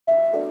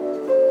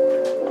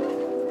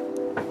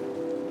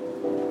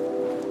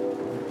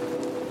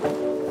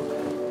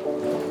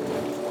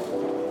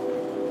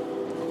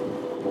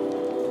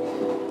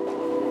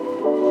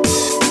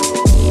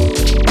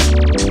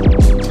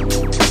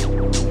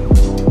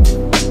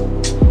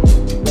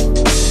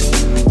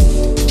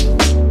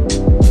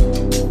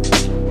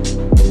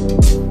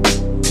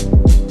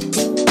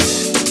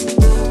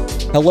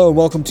Hello and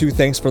welcome to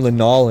Thanks for the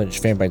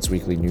Knowledge, Fanbyte's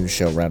weekly news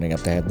show rounding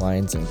up the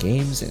headlines and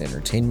games and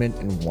entertainment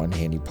in one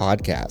handy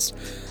podcast.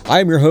 I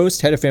am your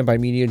host, head of Fanbyte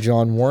Media,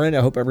 John Warren.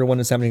 I hope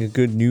everyone is having a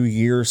good new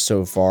year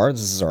so far.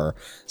 This is our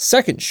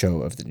second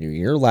show of the new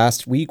year.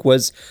 Last week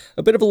was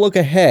a bit of a look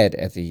ahead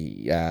at the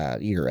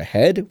year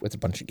ahead with a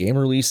bunch of game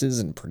releases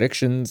and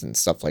predictions and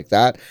stuff like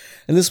that.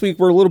 And this week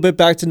we're a little bit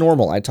back to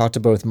normal. I talked to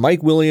both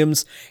Mike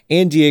Williams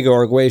and Diego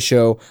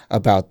Arguello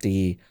about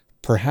the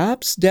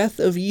perhaps death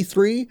of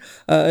E3,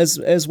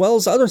 as well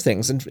as other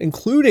things,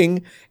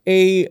 including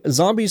a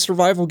zombie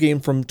survival game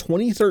from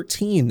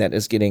 2013 that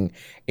is getting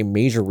a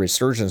major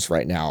resurgence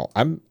right now.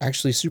 I'm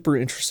actually super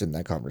interested in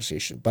that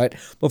conversation. But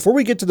before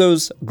we get to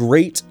those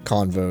great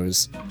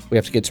convos, we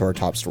have to get to our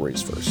top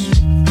stories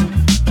first.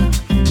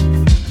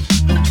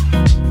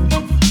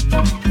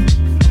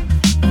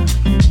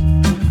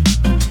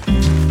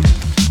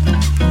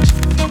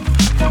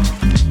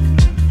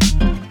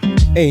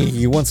 Hey,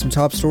 you want some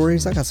top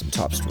stories? I got some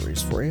top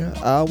stories for you.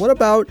 What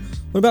about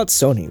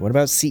Sony? What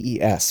about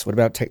CES? What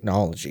about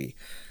technology?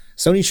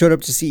 Sony showed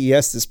up to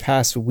CES this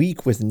past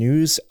week with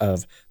news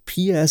of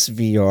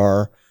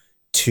PSVR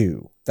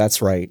 2.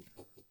 That's right.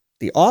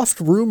 The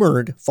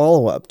oft-rumored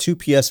follow-up to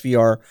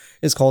PSVR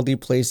is called the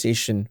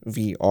PlayStation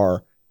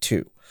VR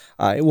 2.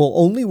 It will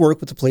only work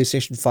with the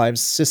PlayStation 5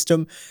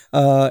 system.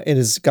 It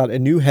has got a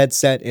new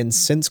headset and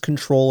Sense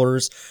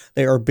controllers.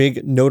 They are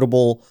big,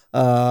 notable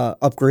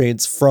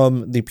upgrades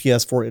from the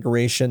PS4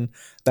 iteration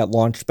that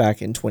launched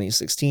back in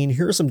 2016.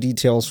 Here are some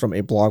details from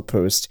a blog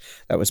post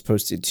that was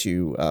posted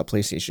to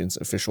PlayStation's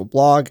official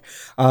blog.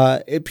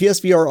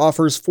 PSVR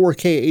offers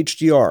 4K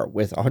HDR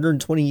with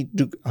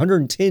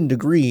 110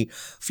 degree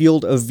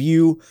field of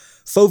view,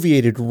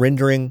 foveated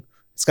rendering.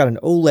 It's got an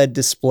OLED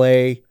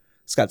display.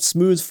 It's got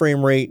smooth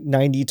frame rate,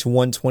 90 to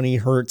 120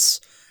 hertz,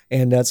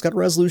 and it's got a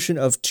resolution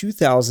of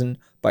 2000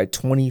 by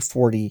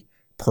 2040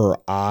 per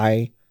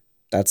eye.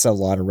 That's a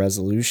lot of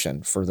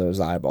resolution for those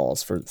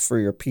eyeballs, for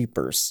your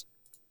peepers.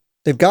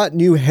 They've got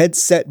new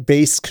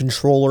headset-based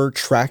controller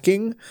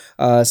tracking.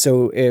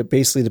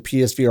 Basically, the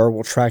PSVR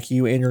will track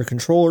you and your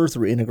controller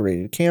through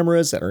integrated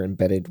cameras that are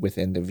embedded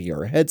within the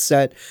VR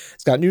headset.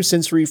 It's got new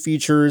sensory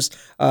features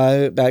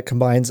that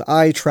combines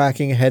eye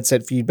tracking,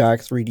 headset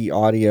feedback, 3D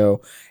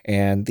audio,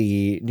 and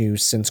the new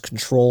Sense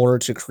controller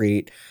to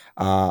create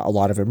a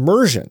lot of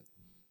immersion.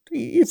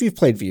 If you've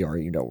played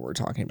VR, you know what we're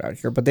talking about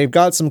here. But they've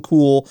got some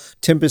cool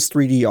Tempest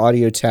 3D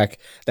audio tech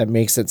that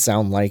makes it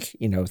sound like,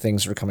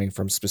 things are coming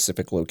from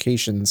specific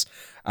locations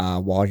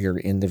while you're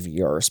in the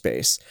VR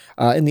space.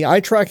 And the eye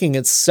tracking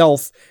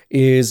itself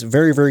is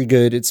very, very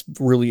good. It's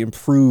really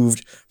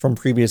improved from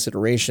previous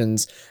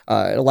iterations.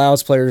 It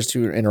allows players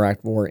to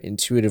interact more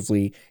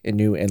intuitively in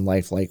new and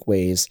lifelike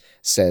ways,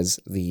 says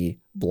the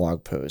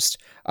blog post.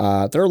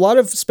 There are a lot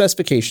of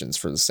specifications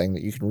for this thing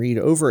that you can read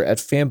over at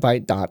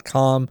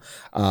fanbyte.com.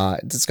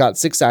 It's got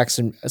six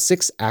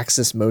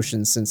axis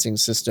motion sensing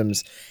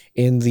systems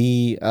in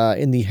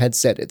the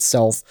headset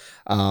itself.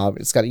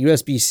 It's got a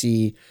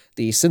USB-C.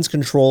 The Sense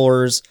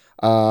controllers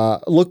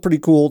look pretty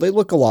cool. They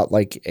look a lot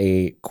like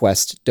a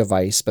Quest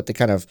device, but they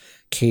kind of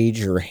cage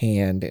your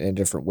hand in a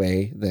different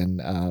way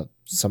than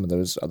some of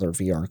those other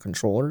VR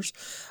controllers.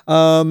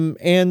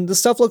 And the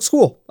stuff looks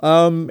cool.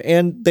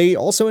 And they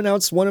also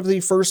announced one of the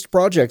first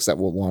projects that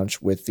will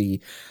launch with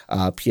the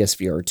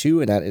PSVR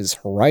 2, and that is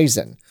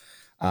Horizon.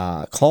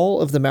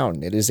 Call of the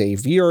Mountain. It is a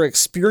VR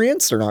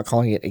experience. They're not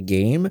calling it a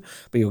game,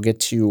 but you'll get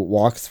to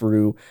walk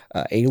through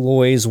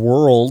Aloy's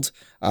world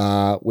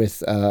with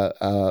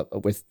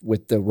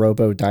the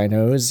robo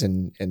dinos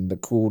and the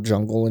cool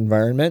jungle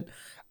environment.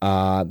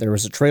 There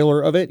was a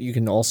trailer of it. You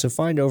can also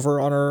find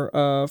over on our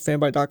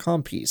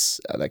fanbyte.com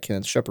piece that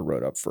Kenneth Shepard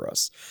wrote up for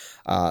us.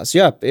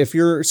 If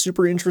you're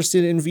super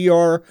interested in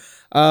VR,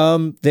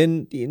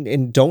 then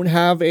and don't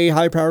have a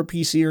high-powered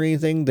PC or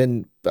anything,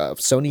 then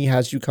Sony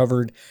has you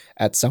covered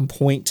at some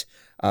point.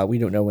 We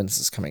don't know when this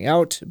is coming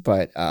out,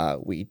 but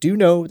we do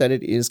know that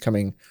it is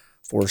coming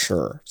for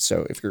sure.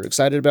 So if you're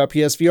excited about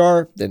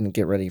PSVR, then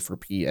get ready for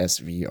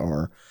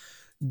PSVR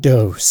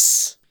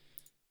Dose.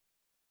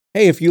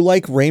 Hey, if you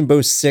like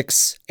Rainbow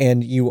Six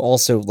and you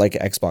also like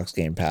Xbox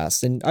Game Pass,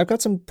 then I've got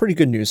some pretty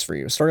good news for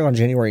you. Starting on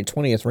January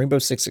 20th, Rainbow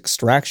Six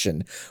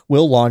Extraction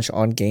will launch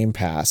on Game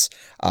Pass,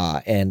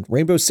 and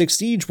Rainbow Six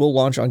Siege will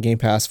launch on Game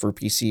Pass for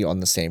PC on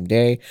the same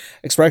day.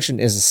 Extraction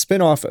is a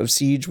spin-off of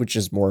Siege, which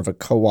is more of a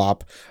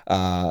co-op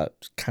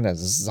kind of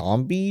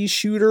zombie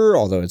shooter,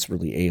 although it's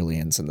really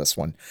aliens in this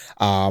one.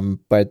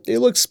 But it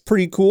looks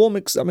pretty cool.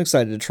 I'm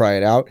excited to try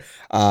it out,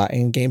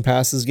 and Game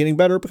Pass is getting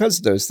better because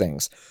of those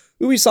things.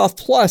 Ubisoft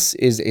Plus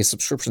is a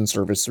subscription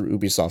service through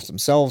Ubisoft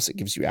themselves. It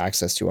gives you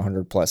access to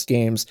 100 plus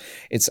games.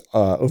 It's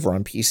over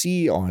on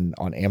PC,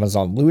 on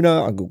Amazon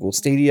Luna, on Google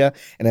Stadia,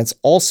 and it's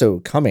also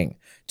coming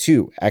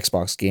to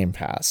Xbox Game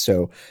Pass.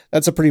 So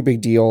that's a pretty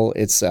big deal.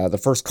 It's the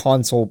first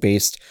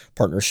console-based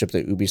partnership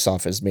that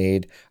Ubisoft has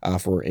made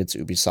for its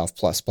Ubisoft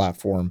Plus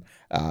platform.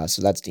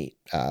 So that's neat.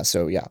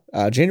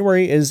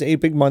 January is a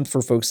big month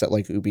for folks that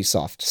like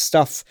Ubisoft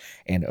stuff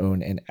and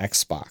own an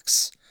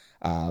Xbox.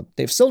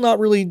 They've still not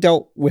really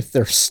dealt with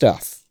their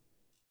stuff,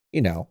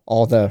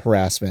 all the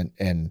harassment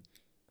and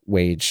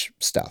wage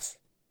stuff.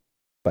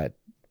 But,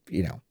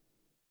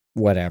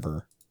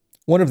 whatever.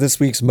 One of this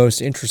week's most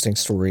interesting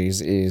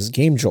stories is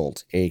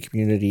GameJolt, a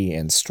community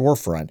and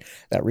storefront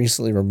that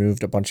recently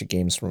removed a bunch of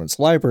games from its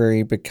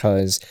library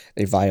because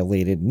they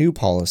violated new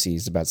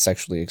policies about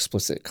sexually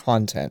explicit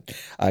content.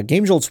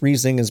 GameJolt's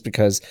reasoning is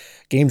because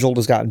GameJolt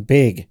has gotten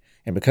big,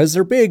 and because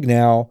they're big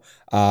now,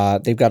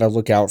 they've got to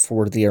look out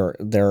for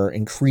their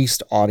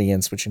increased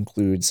audience, which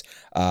includes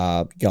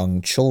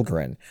young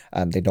children.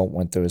 They don't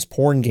want those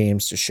porn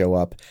games to show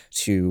up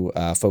to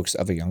folks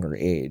of a younger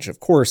age. Of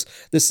course,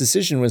 this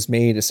decision was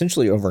made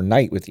essentially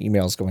overnight, with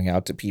emails going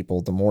out to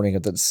people the morning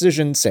of the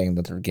decision saying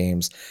that their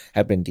games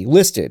have been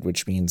delisted,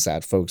 which means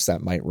that folks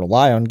that might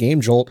rely on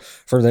GameJolt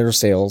for their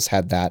sales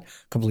had that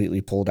completely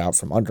pulled out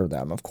from under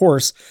them. Of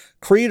course,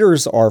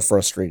 creators are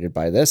frustrated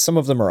by this. Some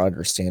of them are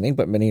understanding,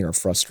 but many are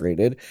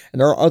frustrated. And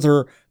there are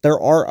other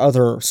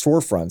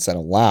storefronts that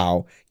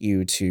allow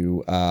you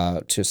to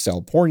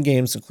sell porn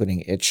games,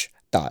 including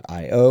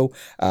itch.io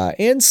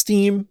and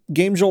Steam.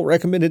 GameJolt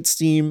recommended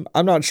Steam.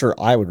 I'm not sure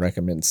I would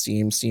recommend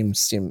Steam. Steam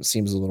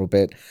seems a little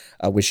bit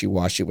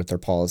wishy-washy with their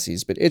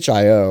policies, but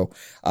itch.io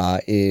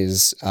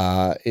is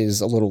a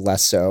little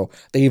less so.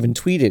 They even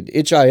tweeted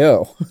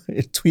itch.io.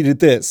 It tweeted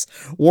this: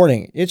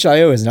 "Warning,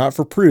 itch.io is not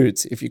for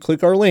prudes. If you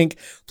click our link,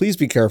 please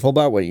be careful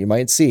about what you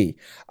might see."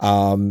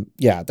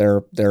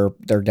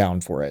 They're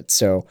down for it.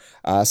 So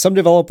some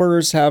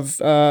developers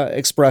have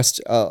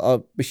expressed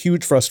a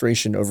huge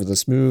frustration over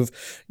this move.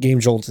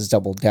 GameJolt has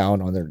doubled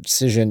down on their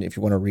decision. If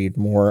you want to read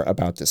more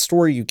about this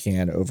story, you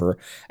can over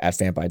at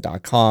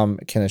fanbyte.com.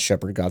 Kenneth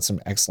Shepard got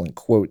some excellent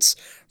quotes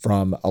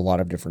from a lot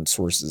of different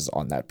sources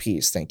on that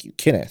piece. Thank you,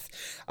 Kenneth.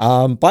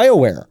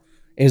 BioWare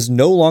is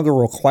no longer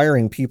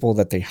requiring people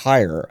that they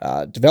hire,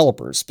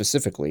 developers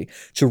specifically,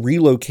 to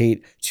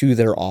relocate to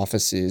their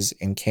offices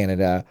in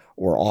Canada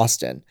or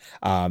Austin.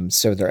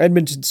 So their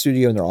Edmonton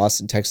studio and their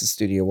Austin, Texas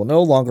studio will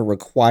no longer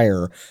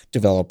require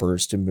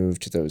developers to move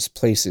to those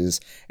places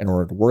in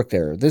order to work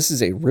there. This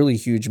is a really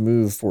huge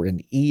move for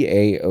an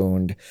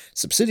EA-owned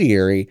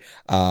subsidiary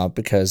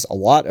because a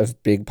lot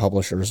of big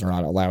publishers are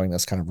not allowing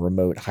this kind of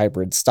remote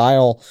hybrid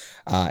style.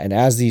 And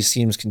as these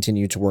teams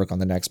continue to work on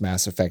the next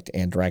Mass Effect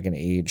and Dragon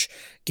Age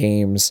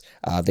games,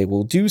 they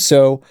will do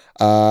so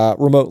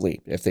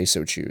remotely if they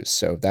so choose.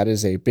 So that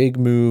is a big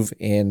move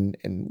in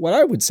what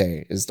I would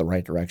say is the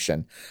right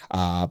direction.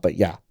 But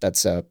yeah,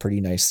 that's a pretty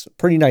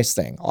nice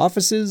thing.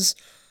 Offices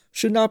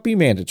should not be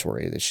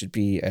mandatory. They should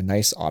be a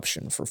nice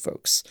option for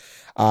folks.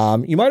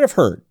 You might have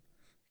heard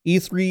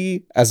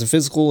E3 as a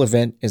physical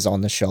event is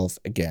on the shelf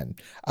again.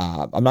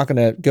 I'm not going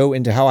to go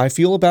into how I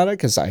feel about it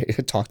because I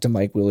talked to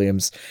Mike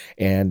Williams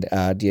and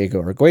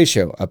Diego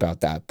Arguello about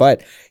that.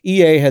 But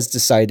EA has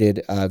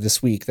decided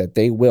this week that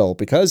they will,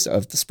 because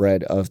of the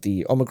spread of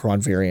the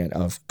Omicron variant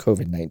of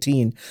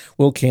COVID-19,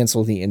 will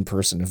cancel the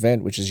in-person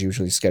event, which is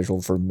usually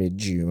scheduled for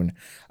mid-June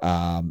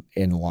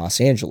in Los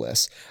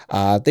Angeles.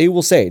 They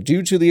will say,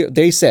 due to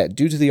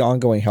the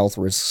ongoing health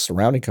risks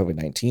surrounding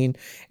COVID-19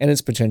 and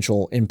its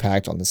potential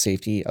impact on the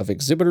safety of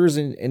exhibitors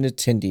and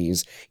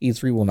attendees,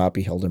 E3 will not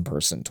be held in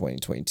person in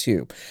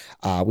 2022.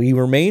 We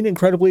remain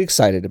incredibly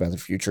excited about the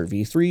future of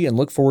E3 and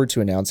look forward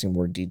to announcing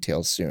more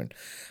details soon.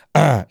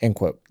 End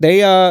quote.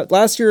 They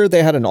last year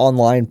they had an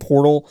online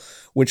portal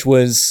which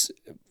was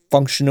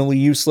functionally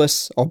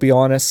useless, I'll be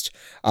honest.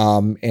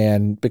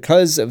 And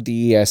because of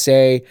the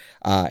ESA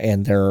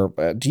and their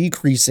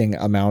decreasing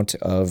amount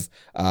of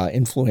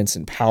influence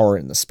and power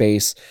in the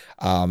space,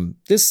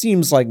 this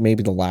seems like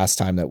maybe the last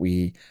time that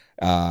we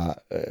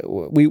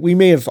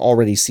may have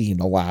already seen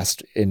the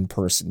last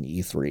in-person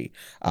E3.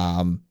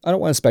 I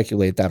don't want to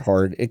speculate that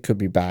hard. It could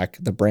be back.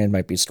 The brand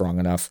might be strong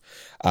enough.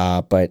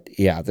 But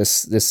yeah,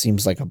 this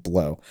seems like a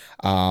blow.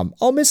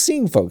 I'll miss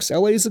seeing folks.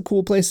 LA is a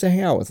cool place to hang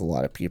out with a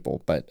lot of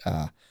people, but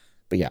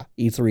yeah,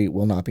 E3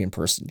 will not be in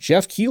person.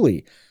 Jeff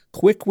Keighley,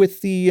 quick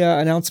with the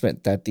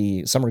announcement that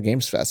the Summer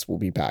Games Fest will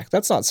be back.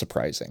 That's not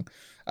surprising,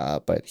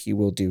 but he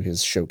will do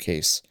his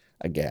showcase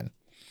again.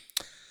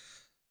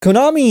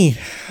 Konami.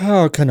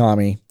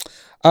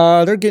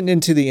 They're getting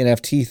into the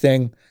NFT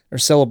thing. They're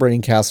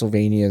celebrating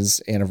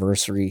Castlevania's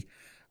anniversary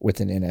with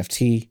an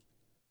NFT.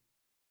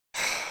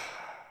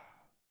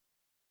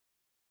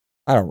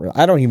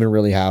 I don't even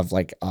really have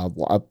like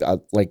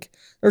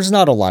there's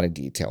not a lot of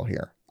detail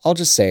here. I'll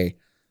just say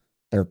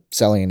they're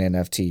selling an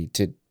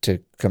NFT to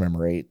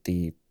commemorate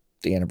the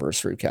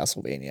anniversary of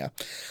Castlevania.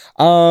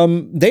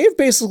 They've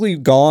basically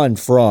gone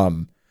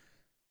from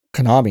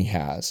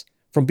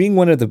being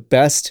one of the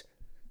best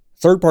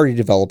third-party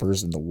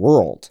developers in the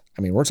world.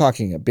 I mean, we're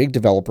talking a big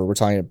developer, we're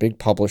talking a big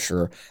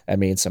publisher that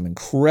made some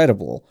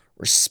incredible,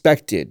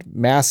 respected,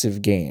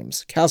 massive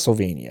games.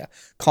 Castlevania,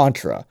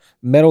 Contra,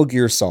 Metal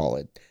Gear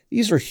Solid.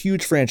 These are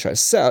huge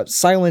franchises.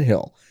 Silent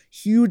Hill,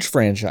 huge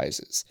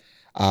franchises,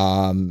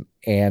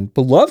 and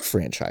beloved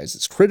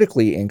franchises,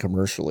 critically and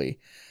commercially.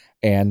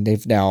 And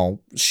they've now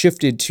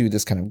shifted to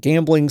this kind of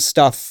gambling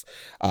stuff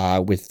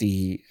with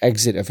the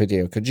exit of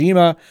Hideo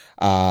Kojima.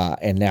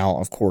 And now,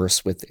 of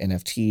course, with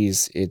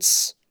NFTs,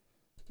 it's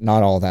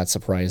not all that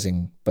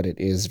surprising, but it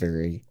is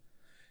very,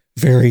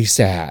 very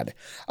sad.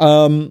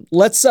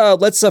 Let's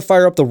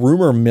fire up the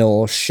rumor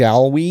mill,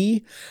 shall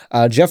we?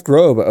 Jeff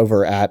Grobe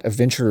over at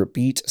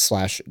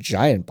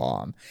VentureBeat/Giant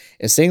Bomb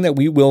is saying that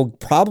we will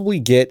probably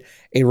get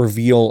a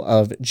reveal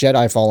of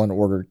Jedi Fallen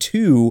Order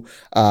 2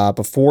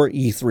 before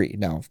E3.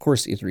 Now, of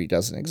course, E3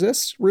 doesn't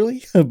exist,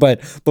 really,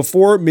 but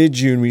before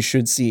mid-June, we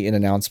should see an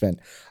announcement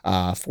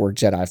for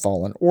Jedi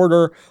Fallen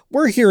Order.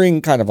 We're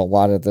hearing kind of a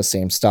lot of the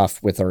same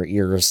stuff with our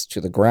ears to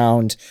the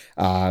ground.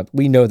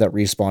 We know that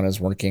Respawn is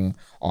working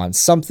on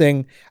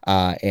something,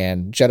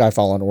 and Jedi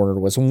Fallen Order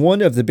was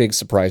one of the big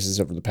surprises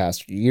over the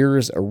past few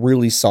years, a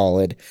really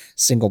solid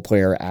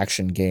single-player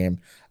action game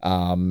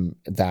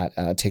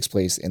that takes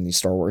place in the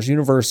Star Wars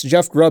universe.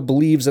 Jeff Grubb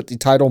believes that the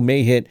title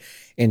may hit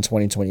in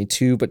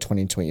 2022, but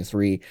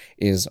 2023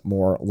 is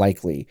more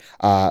likely.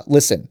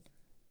 Listen,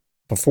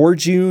 before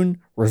June,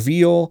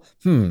 reveal,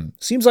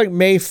 seems like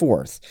May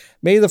 4th.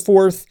 May the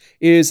 4th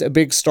is a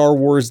big Star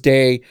Wars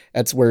day.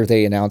 That's where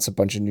they announce a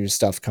bunch of new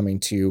stuff coming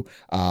to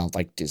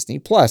like Disney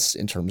Plus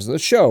in terms of the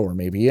show, or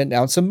maybe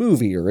announce a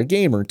movie or a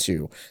game or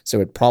two.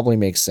 So it probably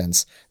makes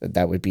sense that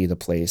that would be the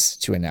place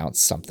to announce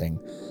something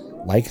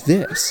like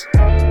this.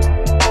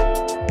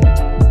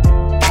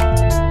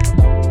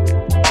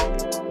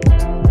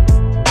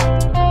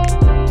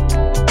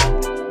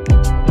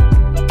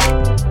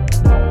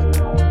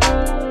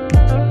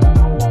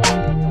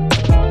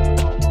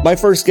 My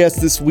first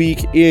guest this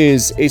week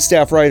is a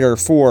staff writer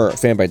for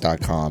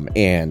fanbyte.com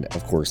and,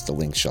 of course, the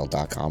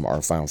linkshell.com,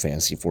 our Final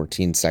Fantasy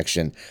XIV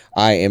section.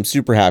 I am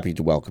super happy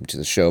to welcome to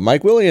the show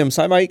Mike Williams.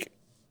 Hi, Mike.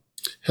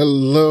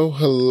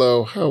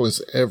 Hello. How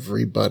is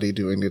everybody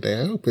doing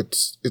today? I hope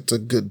it's a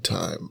good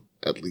time,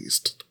 at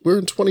least. We're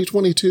in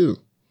 2022.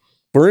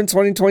 We're in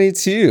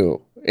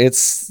 2022.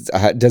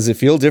 Does it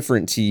feel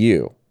different to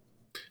you?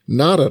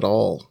 Not at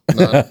all.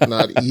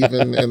 Not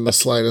even in the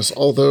slightest.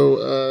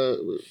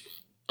 Although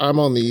I'm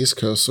on the East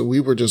Coast, so we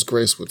were just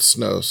graced with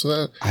snow. So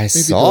that I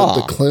saw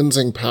the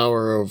cleansing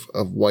power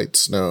of white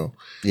snow.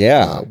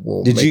 Yeah,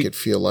 will make it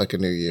feel like a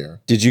new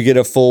year. Did you get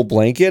a full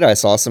blanket? I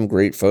saw some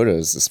great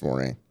photos this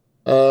morning.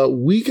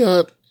 We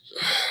got,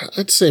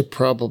 I'd say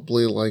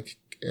probably like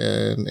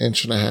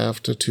 1.5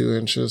 to 2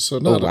 inches. So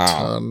not a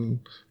ton,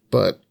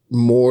 but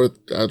more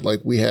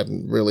we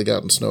hadn't really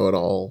gotten snow at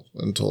all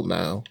until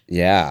now.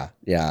 Yeah.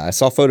 I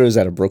saw photos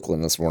out of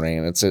Brooklyn this morning,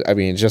 and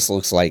it just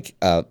looks like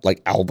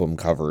album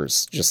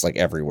covers, just like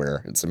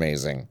everywhere. It's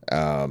amazing.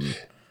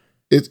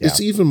 It's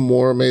even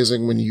more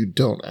amazing when you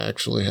don't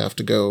actually have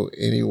to go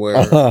anywhere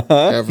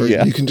ever.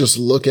 Yeah. You can just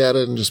look at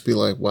it and just be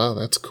like, wow,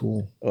 that's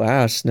cool.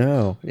 Wow,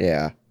 snow.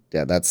 Yeah.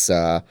 That's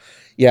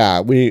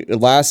we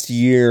last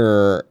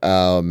year,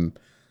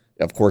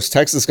 of course,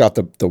 Texas got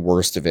the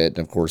worst of it,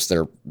 and of course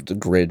the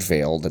grid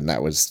failed, and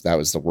that was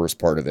the worst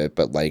part of it.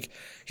 But like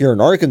here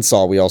in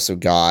Arkansas, we also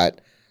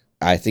got,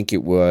 I think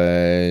it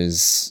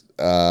was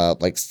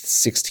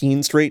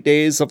 16 straight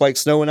days of like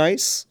snow and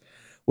ice,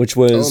 which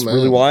was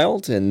really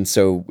wild. And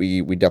so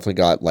we definitely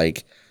got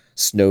like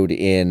snowed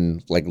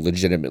in like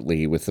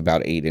legitimately with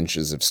about 8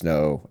 inches of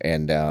snow.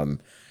 And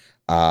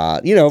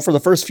for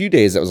the first few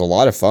days, it was a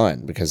lot of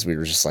fun because we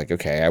were just like,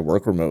 okay, I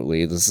work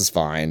remotely, this is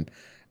fine.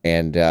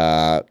 And,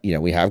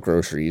 we have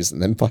groceries.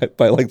 And then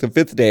by like the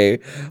 5th day,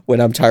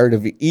 when I'm tired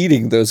of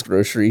eating those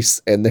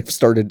groceries and they've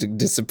started to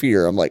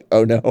disappear, I'm like,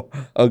 oh no,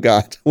 oh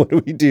God, what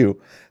do we do?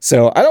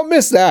 So I don't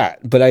miss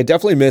that, but I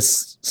definitely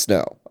miss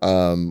snow.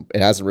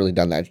 It hasn't really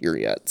done that here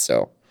yet.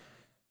 So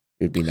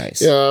it'd be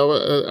nice. Yeah.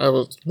 I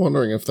was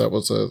wondering if that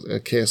was a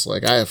case.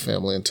 Like, I have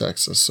family in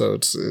Texas, so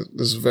this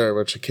is very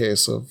much a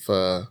case of,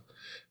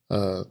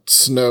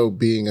 snow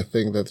being a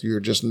thing that you're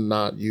just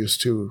not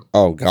used to.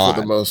 Oh God,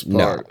 for the most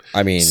part. No,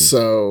 I mean,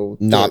 so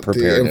not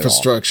prepared. The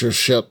infrastructure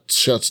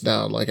shuts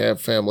down. Like, I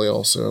have family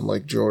also in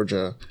like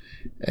Georgia,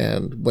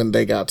 and when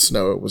they got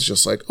snow, it was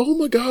just like, oh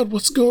my God,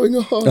 what's going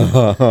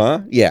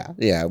on? Yeah.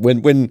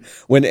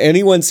 When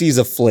anyone sees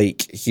a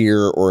flake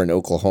here or in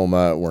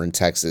Oklahoma or in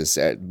Texas,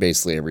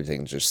 basically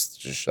everything just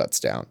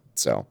shuts down.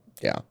 So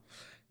yeah,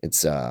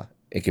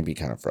 it can be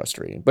kind of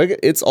frustrating, but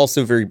it's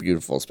also very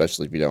beautiful,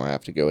 especially if you don't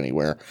have to go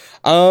anywhere.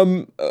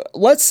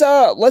 Let's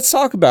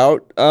talk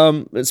about,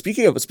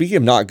 speaking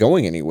of not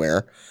going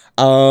anywhere,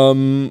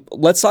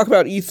 let's talk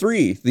about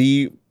E3,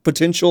 the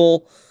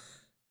potential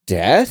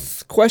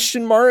death ?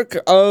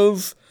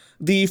 Of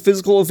the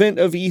physical event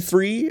of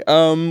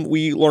E3.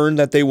 We learned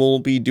that they will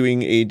be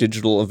doing a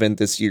digital event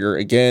this year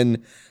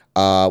again,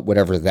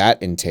 whatever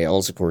that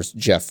entails. Of course,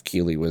 Jeff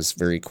Keighley was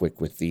very quick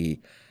with the,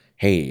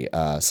 hey,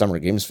 Summer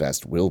Games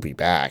Fest will be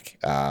back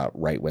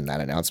right when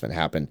that announcement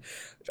happened.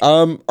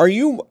 Are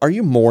you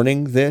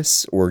mourning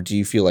this, or do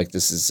you feel like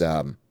this is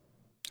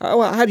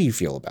how do you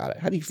feel about it?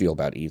 How do you feel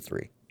about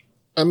E3?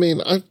 I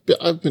mean,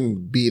 I've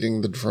been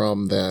beating the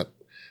drum that,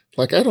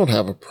 like, I don't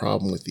have a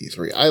problem with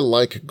E3. I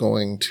like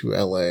going to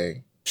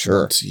LA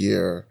once a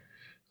year.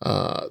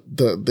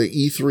 The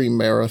E3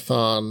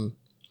 marathon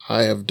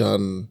I have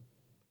done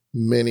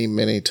many,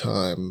 many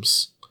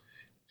times,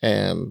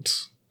 and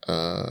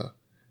I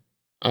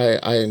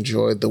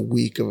enjoyed the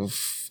week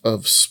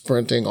of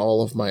sprinting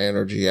all of my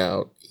energy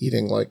out,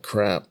 eating like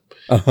crap,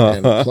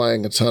 and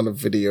playing a ton of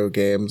video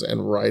games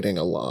and writing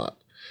a lot.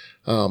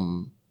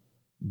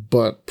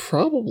 But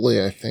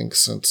probably I think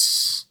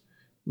since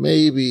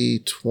maybe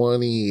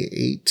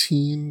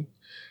 2018,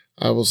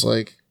 I was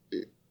like,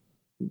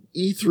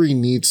 E3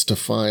 needs to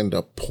find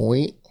a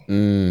point.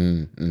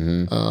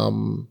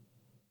 Mm-hmm.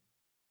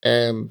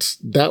 And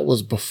that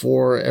was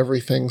before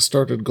everything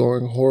started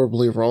going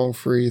horribly wrong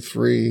for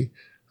E3.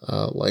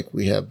 Like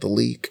we had the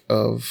leak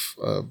of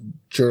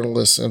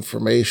journalists'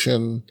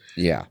 information.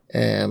 Yeah.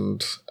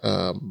 And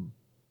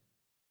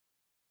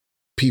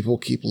people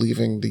keep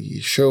leaving the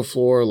show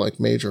floor, like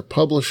major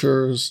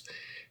publishers.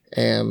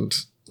 And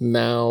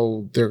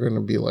now they're going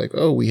to be like,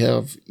 oh, we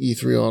have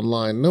E3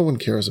 Online. No one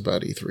cares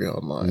about E3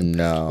 Online.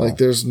 No. Like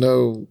there's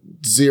no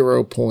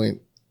 0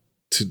 point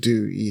to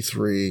do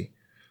E3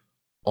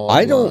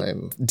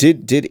 online.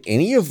 Did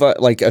any of us,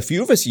 like a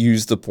few of us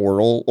used the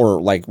portal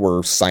or like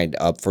were signed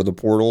up for the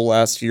portal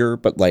last year,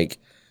 but like,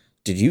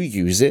 did you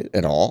use it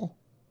at all?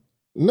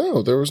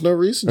 No, there was no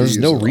reason. There was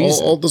no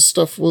reason. All the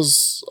stuff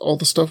was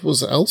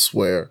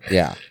elsewhere.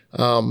 Yeah.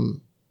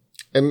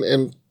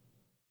 And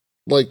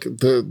like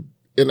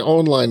an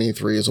online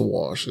E3 is a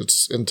wash.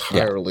 It's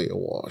entirely a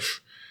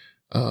wash.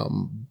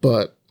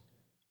 But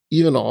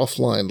even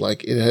offline,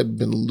 like it had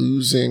been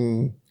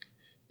losing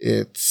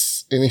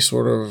its any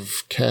sort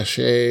of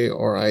cachet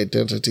or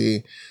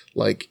identity.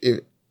 Like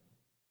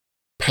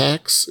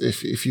PAX,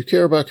 if you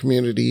care about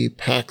community,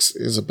 PAX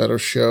is a better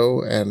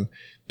show, and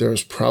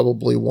there's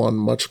probably one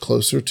much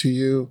closer to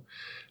you.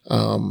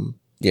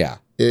 Yeah.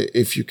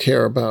 If you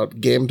care about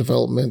game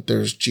development,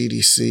 there's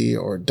GDC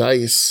or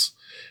DICE.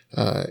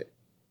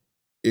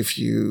 If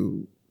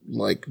you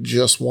like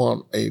just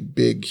want a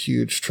big,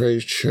 huge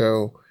trade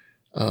show,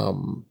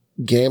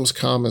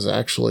 Gamescom is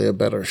actually a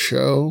better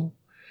show.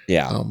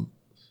 Yeah.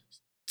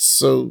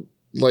 So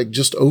like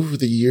just over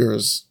the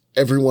years,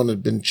 everyone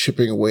had been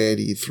chipping away at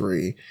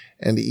E3,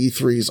 and the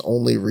E3's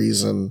only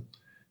reason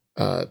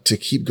to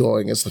keep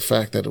going is the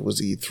fact that it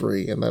was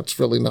E3, and that's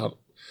really not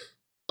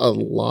a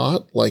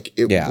lot. Like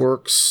it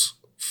works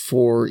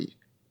for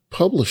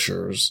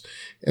publishers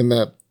in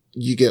that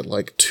you get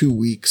like 2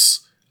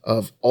 weeks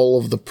of all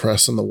of the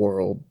press in the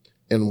world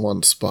in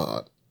one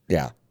spot.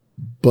 Yeah.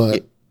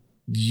 But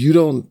you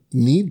don't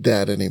need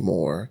that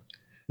anymore.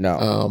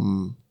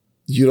 No.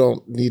 You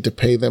don't need to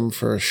pay them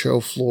for a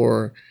show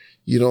floor.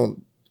 You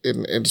don't,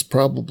 and it's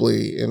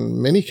probably in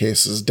many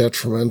cases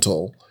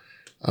detrimental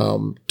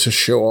to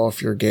show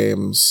off your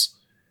games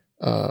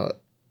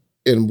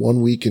in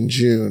 1 week in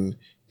June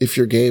if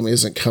your game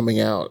isn't coming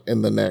out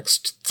in the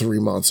next 3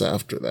 months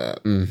after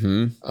that.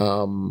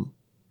 Mm-hmm.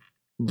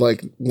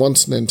 Like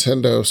once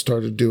Nintendo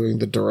started doing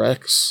the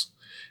directs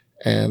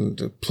and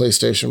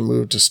PlayStation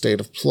moved to State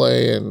of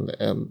Play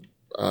and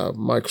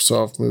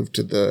Microsoft moved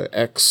to the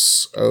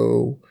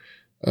XO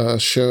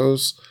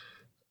shows,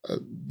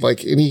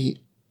 like any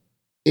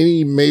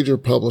major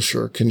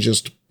publisher can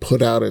just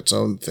put out its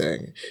own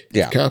thing.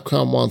 Yeah. If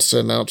Capcom wants to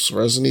announce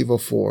Resident Evil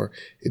 4,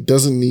 it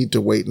doesn't need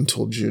to wait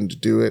until June to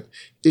do it.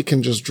 It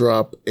can just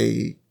drop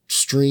a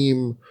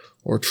stream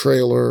or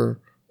trailer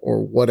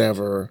or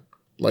whatever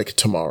like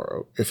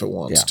tomorrow if it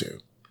wants to.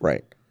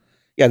 Right.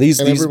 Yeah, these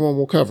everyone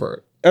will cover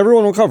it.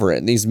 Everyone will cover it.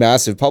 And these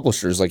massive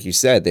publishers, like you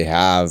said, they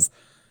have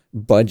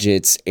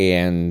budgets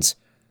and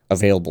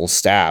available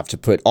staff to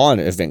put on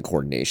event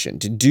coordination,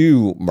 to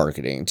do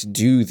marketing, to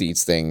do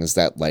these things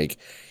that, like,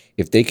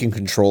 if they can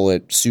control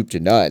it soup to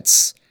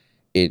nuts,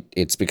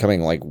 it's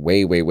becoming like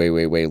way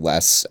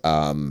less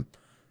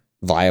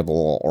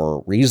viable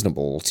or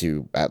reasonable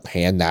to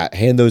hand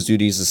those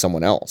duties to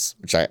someone else,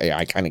 which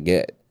I kind of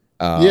get.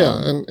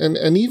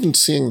 And even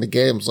seeing the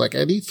games like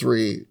at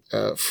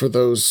E3, for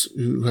those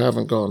who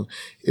haven't gone,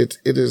 it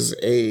is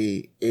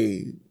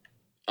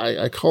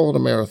I call it a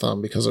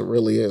marathon because it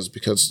really is,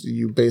 because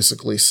you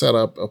basically set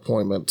up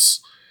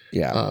appointments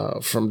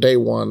from day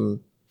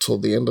one till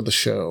the end of the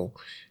show,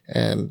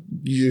 and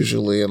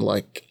usually in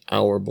like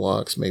hour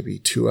blocks, maybe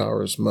 2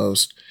 hours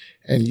most,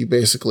 and you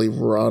basically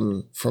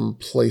run from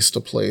place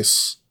to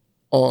place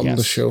on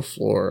the show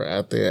floor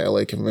at the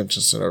LA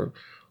Convention Center,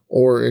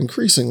 or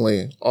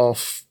increasingly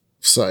off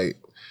site,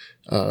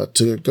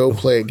 to go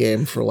play a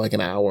game for like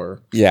an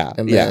hour. Yeah.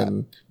 And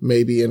then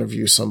maybe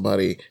interview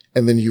somebody,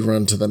 and then you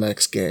run to the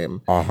next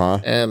game.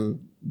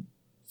 And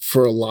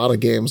for a lot of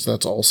games,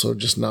 that's also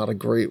just not a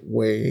great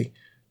way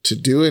to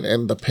do it.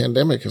 And the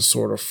pandemic has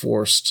sort of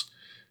forced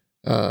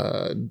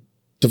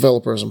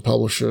developers and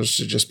publishers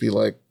to just be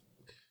like,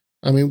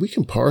 I mean, we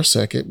can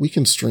parsec it. We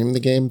can stream the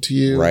game to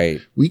you.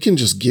 Right. We can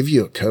just give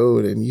you a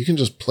code and you can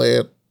just play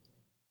it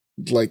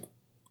like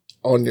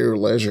on your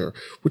leisure,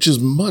 which is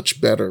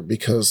much better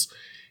because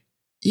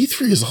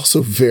E3 is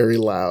also very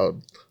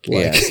loud.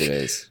 Like, yes, it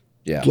is.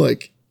 Yeah.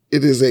 Like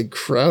it is a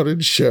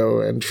crowded show,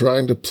 and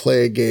trying to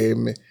play a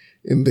game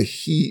in the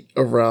heat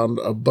around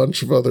a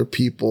bunch of other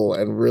people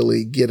and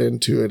really get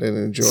into it and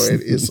enjoy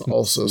it is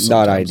also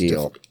not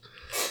ideal. Difficult.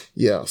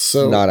 Yeah,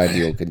 so not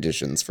ideal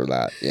conditions for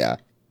that. Yeah.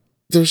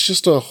 There's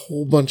just a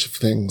whole bunch of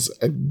things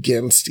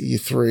against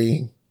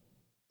E3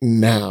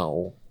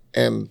 now,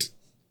 and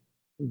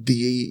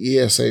the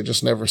ESA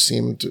just never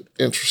seemed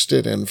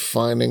interested in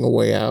finding a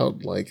way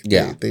out. Like,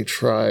 they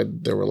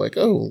tried, they were like,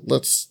 oh,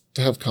 let's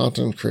have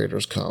content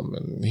creators come,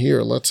 and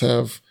here, let's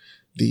have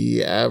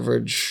the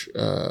average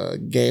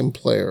game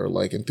player,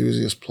 like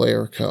enthusiast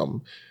player,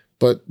 come.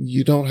 But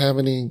you don't have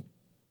any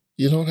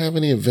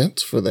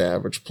events for the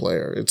average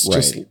player. It's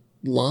just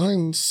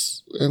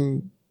lines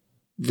and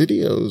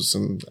videos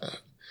and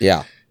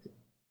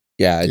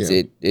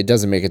it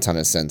doesn't make a ton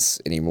of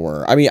sense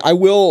anymore. I mean, I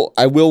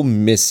will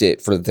miss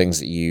it for the things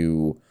that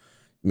you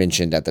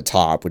mentioned at the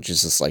top, which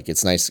is just like,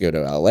 it's nice to go to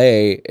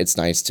LA. It's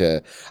nice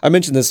to, I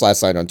mentioned this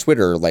last night on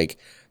Twitter, like,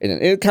 and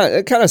it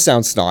kind of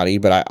sounds snotty,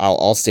 but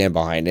I'll stand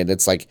behind it.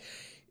 It's like,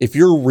 if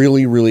you're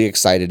really, really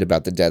excited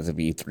about the death of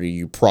E3,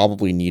 you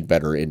probably need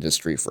better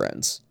industry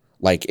friends.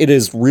 Like, it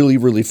is really,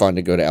 really fun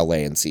to go to LA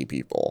and see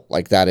people.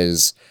 Like, that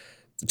is,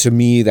 to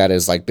me, that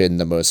has like been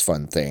the most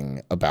fun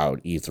thing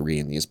about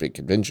E3 and these big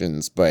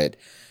conventions, but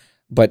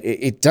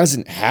it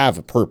doesn't have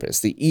a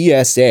purpose. The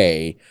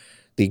ESA,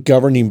 the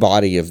governing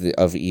body of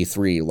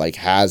E3, like,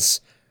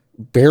 has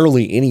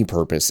barely any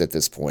purpose at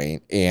this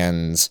point.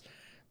 And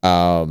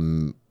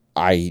the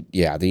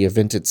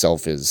event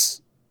itself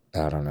is,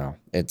 I don't know,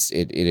 it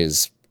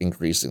is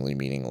increasingly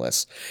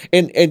meaningless.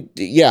 And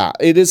yeah,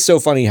 it is so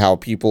funny how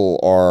people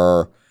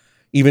are,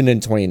 even in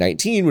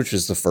 2019, which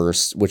was the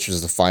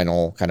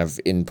final kind of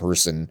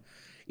in-person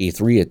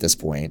E3 at this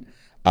point.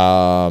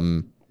 I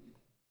mean,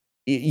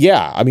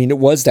 it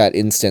was that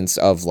instance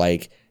of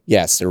like,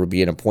 yes, there would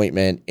be an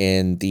appointment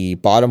in the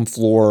bottom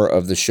floor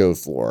of the show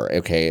floor.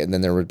 Okay. And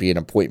then there would be an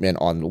appointment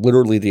on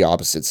literally the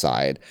opposite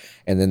side.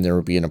 And then there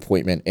would be an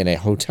appointment in a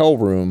hotel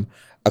room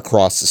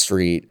across the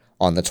street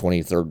on the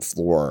 23rd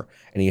floor.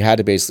 And you had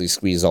to basically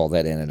squeeze all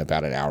that in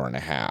about an hour and a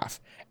half.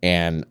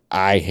 And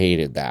I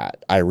hated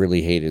that. I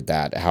really hated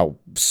that, how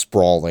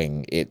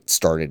sprawling it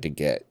started to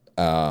get.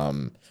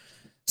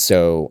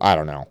 So I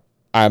don't know.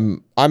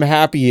 I'm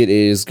happy it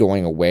is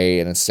going away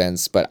in a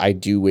sense, but I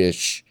do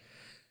wish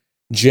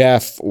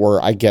Jeff,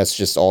 or I guess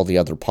just all the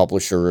other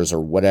publishers or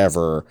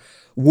whatever,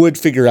 would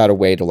figure out a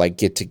way to like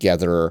get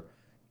together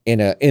in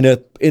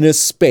a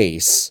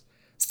space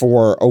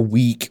for a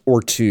week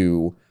or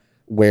two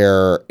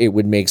where it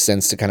would make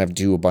sense to kind of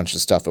do a bunch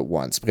of stuff at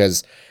once,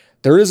 because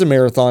there is a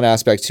marathon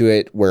aspect to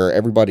it where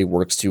everybody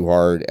works too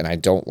hard, and I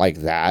don't like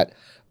that.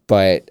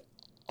 But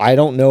I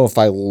don't know if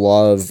I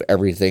love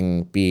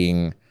everything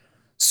being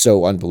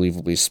so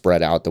unbelievably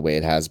spread out the way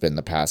it has been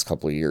the past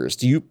couple of years.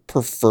 Do you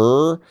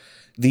prefer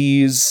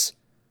these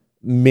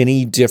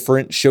many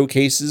different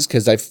showcases?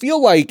 Because I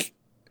feel like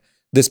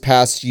this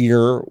past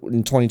year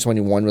in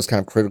 2021 was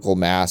kind of critical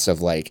mass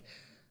of like,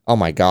 oh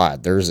my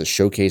God, there's a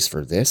showcase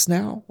for this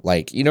now?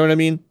 Like, you know what I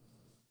mean?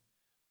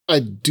 I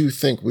do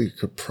think we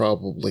could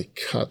probably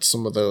cut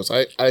some of those.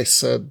 I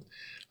said,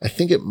 I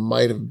think it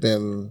might have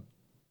been,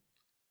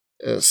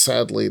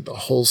 sadly, the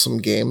Wholesome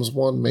Games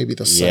one, maybe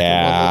the second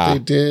one that they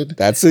did.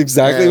 That's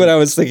exactly what I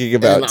was thinking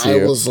about, too.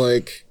 I was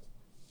like,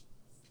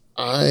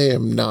 I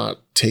am not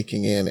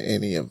taking in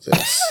any of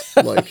this.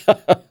 Like,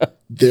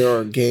 there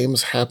are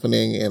games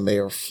happening and they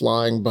are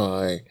flying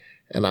by,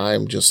 and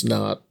I'm just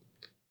not.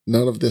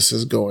 None of this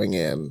is going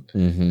in.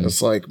 Mm-hmm.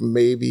 It's like,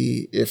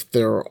 maybe if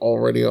they're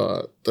already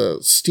the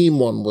Steam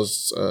one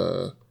was,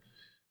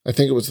 I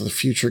think it was the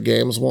Future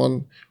Games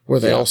one, where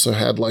they also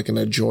had like an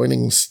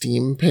adjoining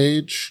Steam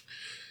page,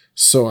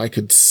 so I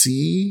could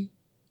see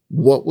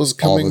what was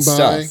coming by.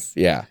 Stuff.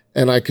 Yeah,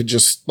 and I could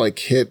just like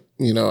hit,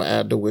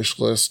 add to wish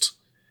list,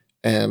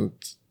 and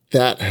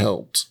that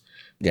helped.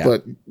 Yeah,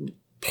 but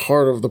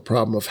part of the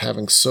problem of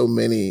having so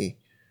many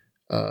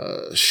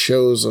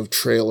shows of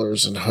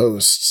trailers and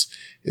hosts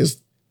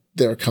is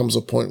there comes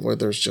a point where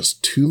there's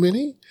just too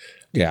many.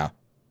 Yeah.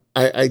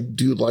 I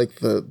do like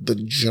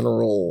the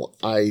general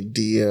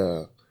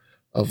idea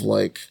of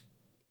like,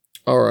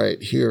 all right,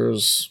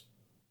 here's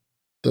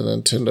the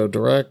Nintendo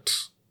Direct,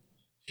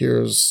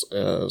 here's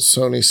a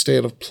Sony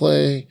State of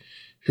Play,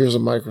 here's a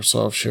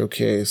Microsoft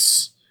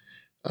showcase,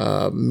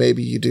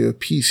 maybe you do a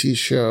PC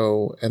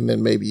show, and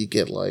then maybe you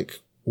get like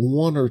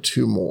one or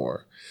two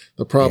more.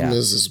 The problem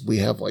is we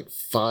have like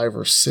 5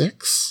 or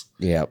 6.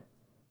 Yep.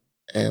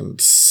 And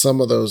some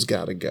of those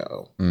got to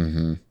go.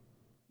 Mm-hmm.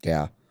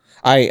 Yeah.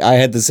 I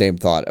had the same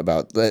thought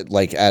about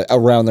like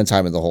around the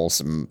time of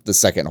the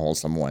second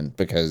Wholesome one,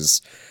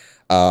 because,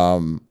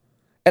 and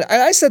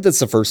I said that's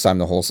the first time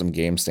the Wholesome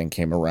Games thing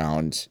came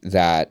around,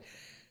 that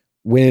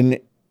when,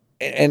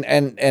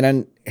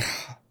 and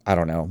I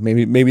don't know,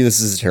 maybe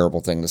this is a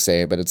terrible thing to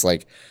say, but it's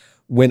like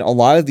when a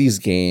lot of these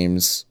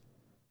games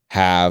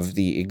have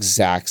the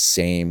exact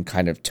same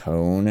kind of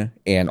tone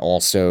and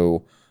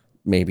also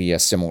maybe a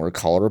similar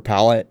color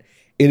palette,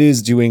 it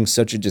is doing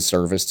such a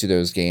disservice to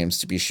those games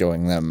to be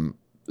showing them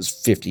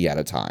 50 at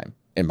a time,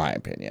 in my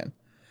opinion.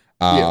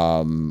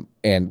 Yeah.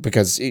 And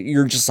because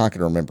you're just not going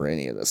to remember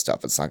any of this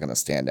stuff. It's not going to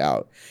stand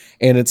out.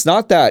 And it's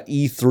not that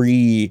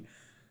E3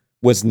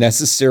 was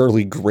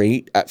necessarily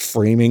great at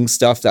framing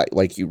stuff that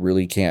like you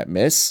really can't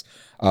miss,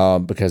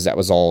 because that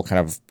was all kind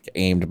of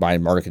aimed by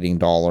marketing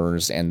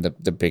dollars, and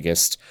the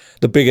biggest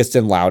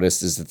and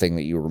loudest is the thing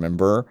that you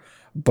remember.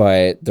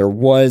 But there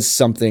was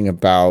something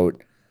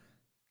about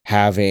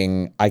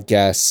having, I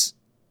guess,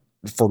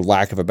 for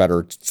lack of a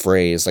better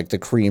phrase, like the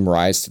cream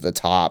rise to the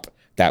top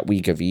that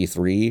week of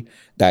E3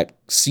 that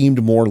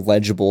seemed more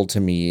legible to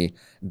me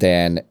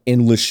than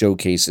endless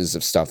showcases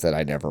of stuff that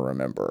I never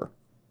remember.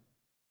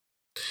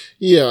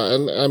 Yeah,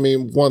 and I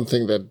mean, one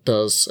thing that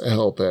does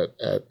help at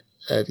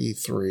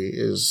E3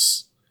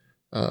 is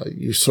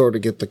you sort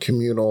of get the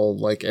communal,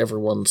 like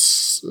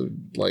everyone's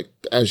like,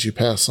 as you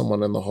pass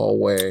someone in the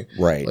hallway,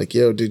 right? Like,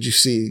 yo, did you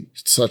see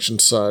such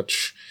and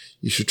such?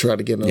 You should try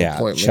to get an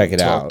appointment. Check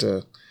it out.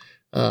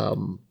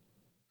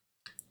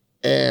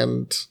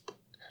 And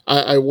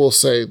I will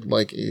say,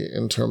 like,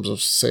 in terms of,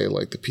 say,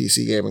 like the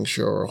PC Gaming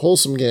Show or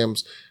Wholesome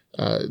Games,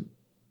 a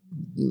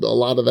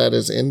lot of that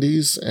is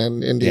indies,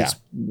 and indies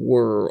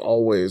were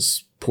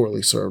always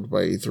poorly served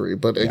by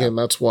E3. But again,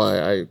 that's why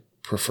I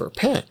prefer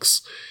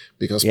PAX,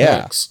 because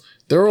PAX,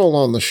 they're all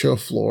on the show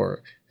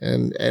floor,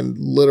 and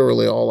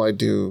literally all I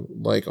do,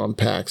 like on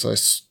PAX, I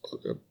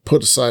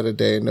put aside a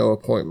day, no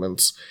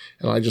appointments,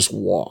 and I just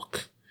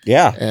walk.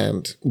 Yeah.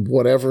 And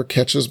whatever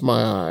catches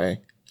my eye,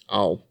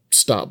 I'll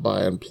stop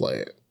by and play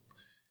it.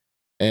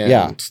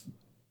 And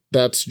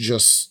that's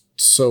just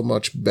so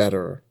much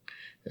better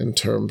in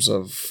terms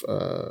of,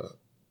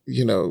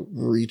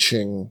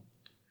 reaching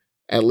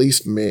at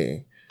least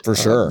me. For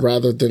sure.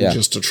 Rather than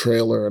just a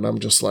trailer. And I'm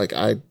just like,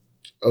 I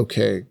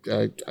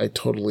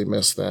totally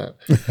missed that.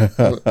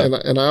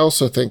 and I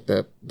also think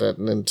that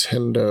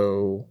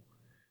Nintendo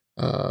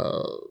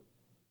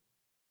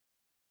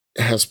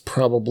has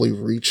probably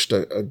reached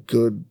a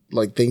good,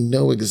 like, they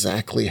know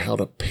exactly how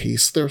to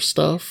pace their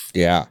stuff.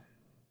 Yeah.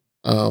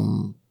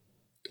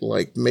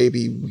 Like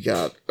maybe we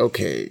got, an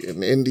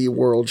indie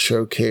world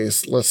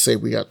showcase. Let's say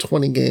we got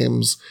 20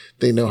 games.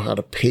 They know how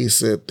to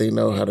pace it. They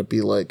know how to be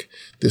like,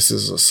 this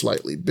is a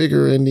slightly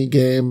bigger indie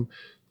game.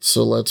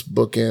 So let's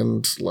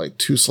bookend like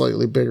 2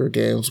 slightly bigger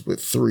games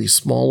with 3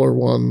 smaller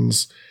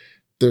ones.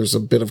 There's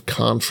a bit of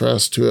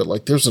contrast to it.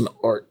 Like there's an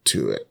art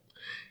to it.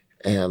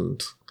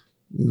 And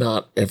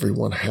not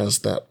everyone has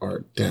that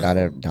art down.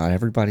 Not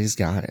everybody's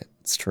got it.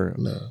 It's true.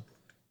 No.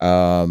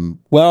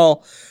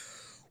 Well,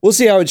 we'll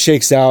see how it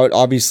shakes out.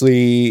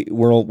 Obviously,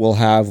 we'll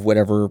have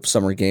whatever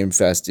Summer Game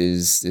Fest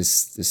is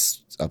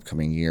this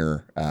upcoming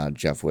year.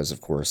 Jeff was, of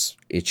course,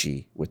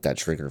 itchy with that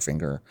trigger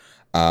finger.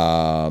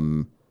 But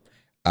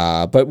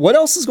what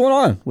else is going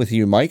on with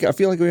you, Mike? I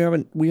feel like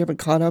we haven't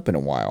caught up in a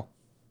while.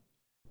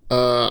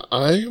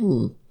 I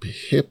am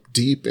hip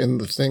deep in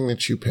the thing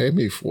that you pay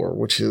me for,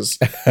 which is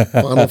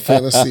Final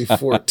Fantasy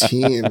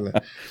 14.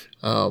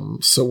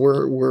 So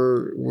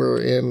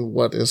we're in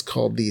what is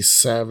called the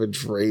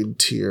Savage Raid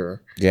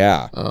tier.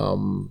 Yeah.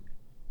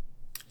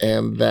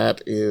 And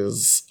that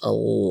is a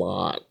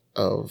lot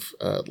of,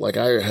 like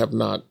I have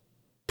not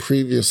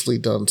previously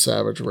done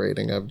Savage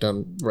raiding. I've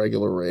done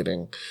regular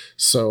raiding.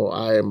 So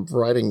I am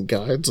writing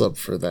guides up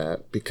for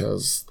that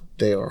because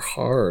they are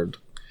hard.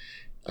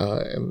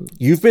 And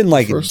you've been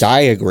like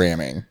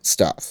diagramming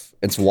stuff.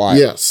 It's wild.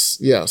 Yes.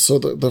 Yeah. So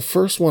the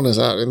first one is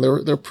out, and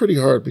they're pretty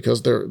hard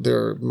because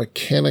they're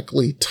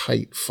mechanically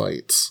tight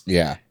fights.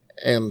 Yeah.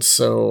 And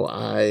so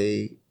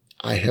I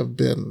have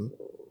been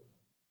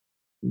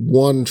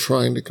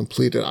trying to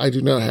complete it. I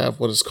do not have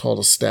what is called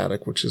a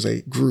static, which is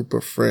a group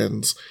of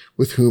friends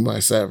with whom I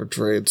Savage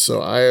raid.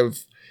 So I have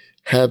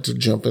had to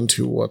jump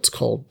into what's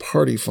called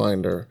Party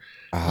Finder,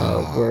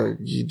 where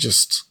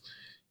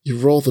you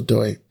roll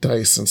the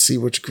dice and see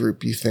which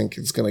group you think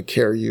is going to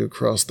carry you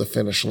across the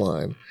finish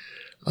line,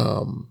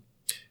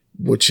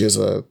 which is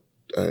a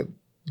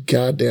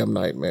goddamn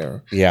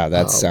nightmare. Yeah,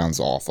 that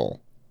sounds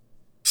awful.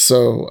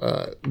 So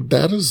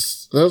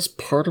that's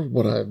part of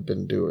what I've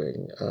been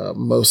doing,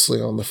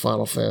 mostly on the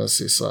Final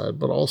Fantasy side,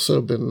 but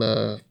also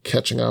been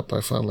catching up.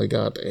 I finally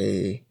got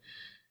a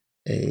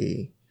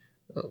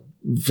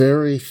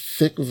very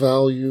thick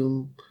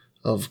volume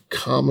of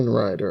Kamen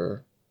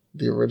Rider,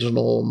 the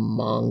original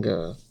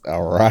manga.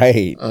 All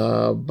right.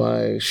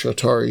 By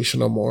Shotaro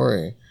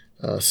Ishinomori,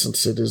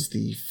 since it is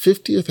the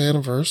 50th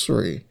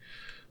anniversary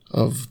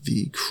of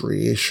the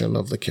creation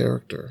of the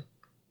character.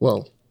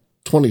 Well,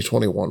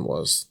 2021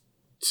 was.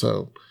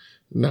 So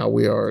now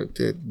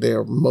they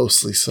are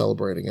mostly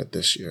celebrating it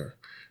this year,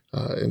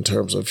 in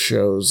terms of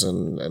shows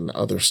and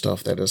other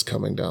stuff that is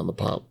coming down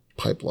the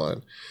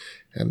pipeline.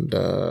 And,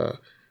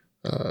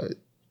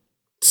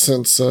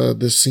 since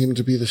this seemed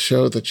to be the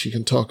show that you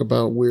can talk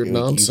about weird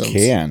nonsense. You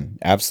can,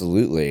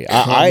 absolutely.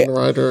 Kamen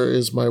Rider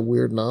is my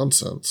weird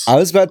nonsense. I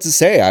was about to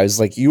say, I was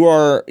like, you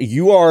are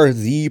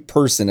the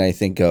person I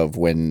think of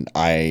when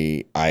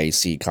I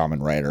see Kamen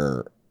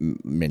Rider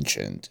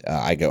mentioned.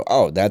 I go,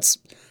 oh, that's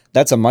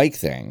a Mike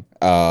thing.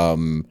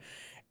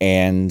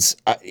 And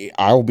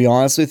I'll be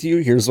honest with you.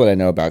 Here's what I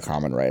know about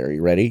Kamen Rider.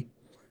 You ready?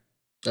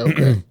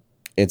 Okay.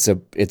 It's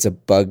a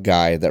bug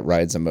guy that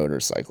rides a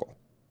motorcycle.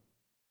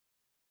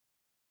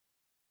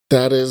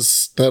 That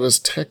is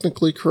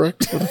technically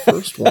correct for the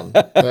first one.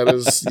 That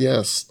is,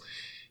 yes.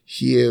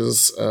 He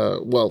is,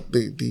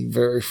 the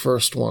very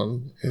first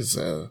one is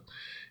a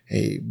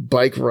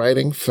bike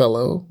riding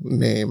fellow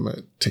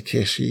named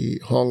Takeshi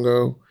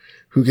Hongo,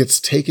 who gets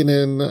taken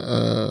in,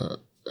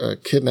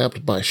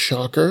 kidnapped by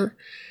Shocker,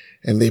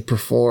 and they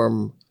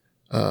perform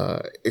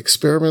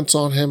experiments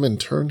on him and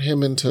turn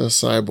him into a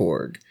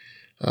cyborg.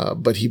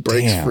 But he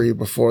breaks free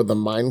before the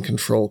mind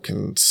control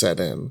can set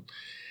in.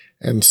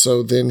 And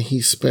so then he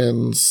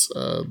spends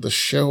the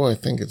show, I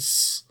think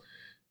it's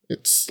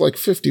like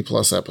 50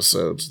 plus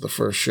episodes, the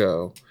first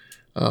show.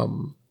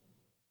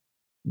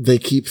 They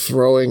keep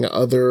throwing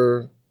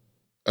other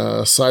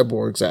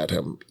cyborgs at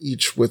him,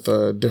 each with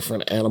a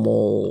different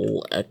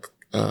animal,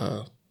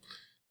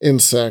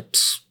 insect,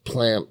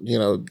 plant,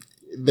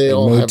 they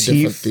all have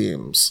different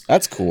themes.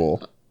 That's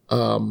cool.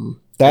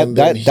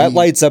 That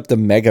lights up the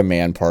Mega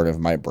Man part of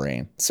my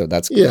brain. So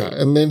that's great. Yeah,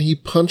 and then he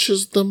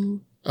punches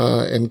them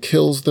and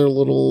kills their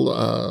little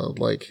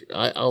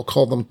I'll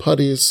call them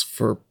putties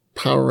for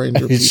Power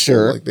Ranger people.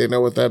 Sure. Like they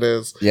know what that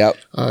is. Yep.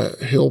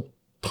 He'll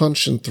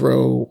punch and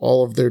throw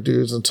all of their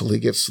dudes until he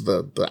gets to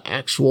the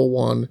actual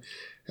one,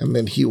 and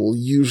then he will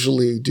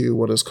usually do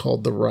what is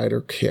called the Rider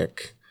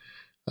Kick,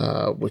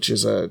 which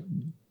is a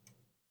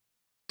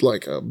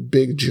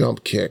big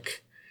jump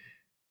kick.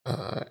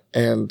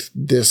 And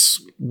this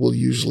will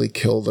usually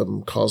kill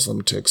them, cause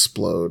them to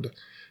explode.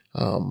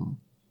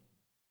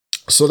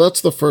 So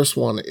that's the first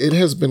one. It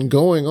has been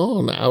going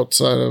on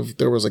outside of,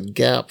 there was a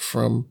gap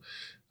from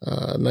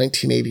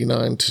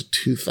 1989 to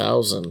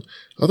 2000.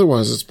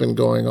 Otherwise, it's been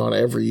going on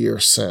every year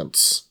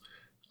since.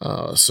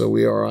 So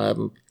we are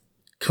on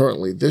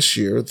currently this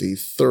year, the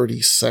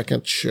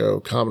 32nd show,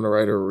 Kamen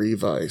Rider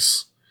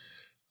Revice.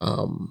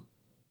 And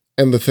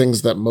the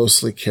things that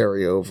mostly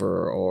carry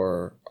over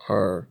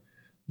are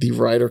the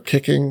rider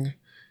kicking,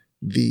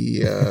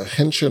 the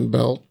Henshin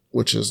belt,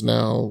 which has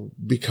now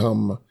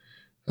become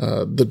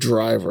the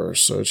driver.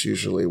 So it's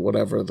usually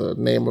whatever the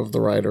name of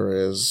the rider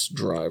is,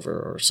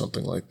 driver or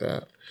something like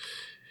that.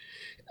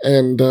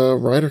 And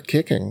rider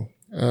kicking.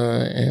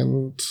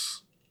 And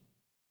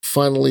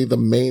finally, the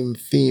main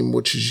theme,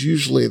 which is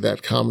usually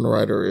that Kamen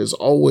Rider is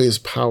always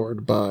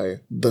powered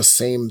by the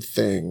same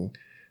thing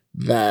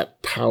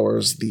that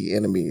powers the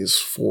enemies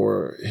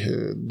for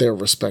their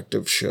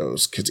respective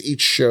shows, because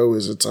each show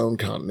is its own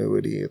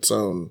continuity, its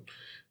own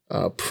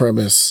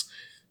premise.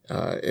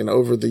 And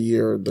over the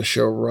year, the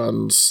show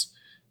runs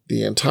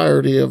the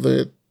entirety of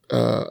it,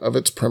 of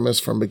its premise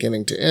from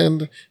beginning to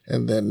end.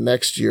 And then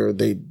next year,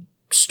 they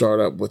start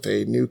up with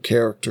a new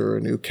character,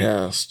 a new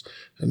cast,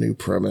 a new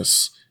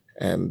premise,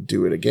 and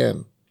do it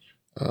again.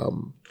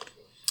 And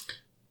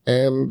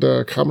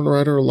Kamen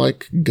Rider,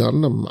 like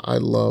Gundam,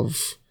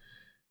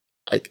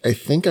 I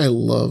think I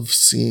love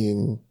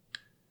seeing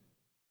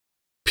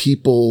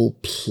people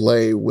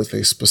play with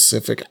a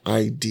specific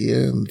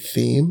idea and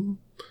theme.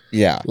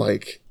 Yeah.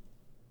 Like,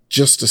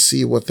 just to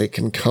see what they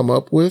can come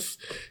up with.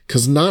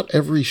 Because not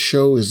every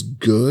show is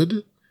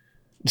good.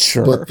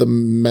 Sure. But the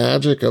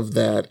magic of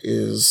that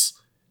is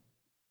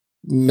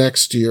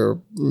next year,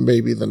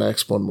 maybe the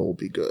next one will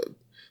be good.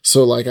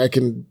 So, like, I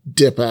can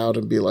dip out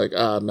and be like,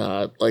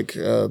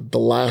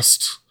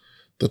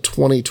 the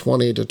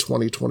 2020 to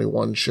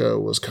 2021 show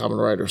was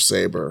Kamen Rider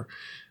Saber.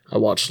 I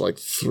watched like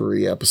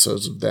 3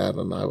 episodes of that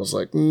and I was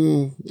like,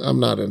 I'm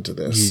not into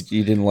this.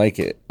 You didn't like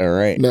it. All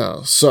right.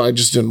 No. So I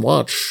just didn't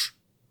watch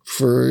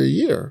for a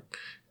year.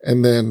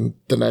 And then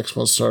the next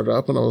one started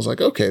up and I was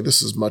like, okay,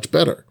 this is much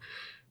better.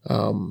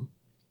 And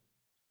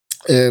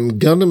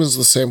Gundam is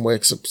the same way,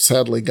 except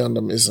sadly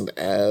Gundam isn't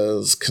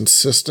as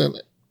consistent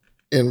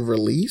in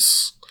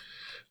release.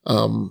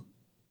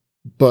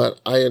 But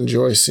I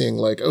enjoy seeing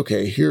like,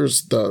 okay,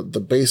 here's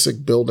the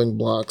basic building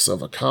blocks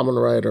of a Kamen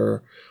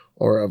Rider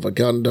or of a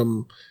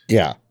Gundam.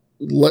 Yeah.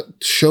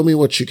 Show me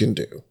what you can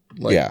do.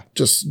 Like, yeah.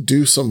 Just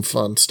do some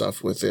fun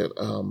stuff with it.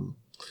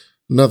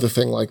 Another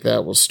thing like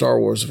that was Star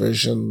Wars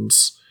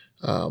Visions,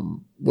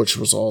 which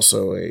was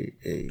also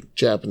a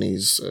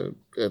Japanese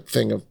a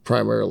thing of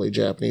primarily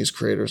Japanese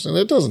creators. And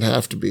it doesn't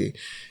have to be.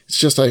 It's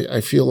just I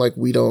feel like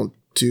we don't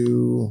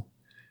do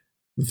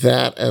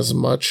that as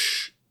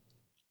much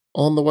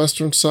on the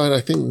Western side.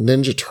 I think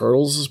Ninja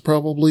Turtles is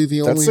probably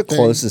the only thing. That's the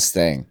closest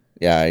thing.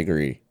 Yeah, I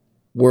agree.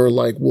 Where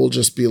like we'll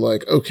just be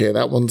like, okay,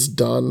 that one's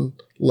done.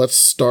 Let's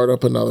start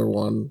up another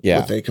one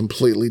with a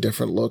completely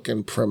different look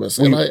and premise.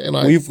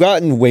 We've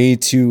gotten way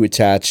too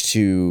attached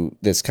to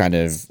this kind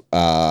of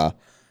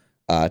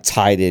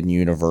tied in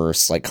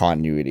universe, like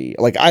continuity.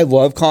 Like I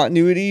love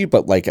continuity,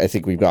 but like I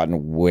think we've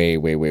gotten way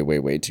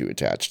too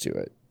attached to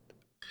it.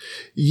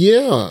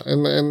 Yeah,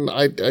 and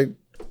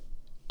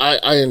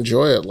I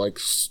enjoy it, like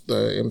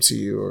the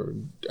MCU or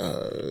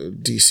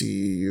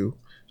DCEU.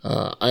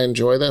 I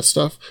enjoy that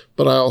stuff,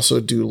 but I also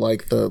do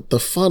like the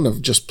fun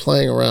of just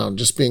playing around,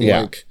 just being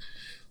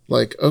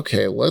like,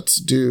 okay, let's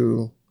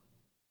do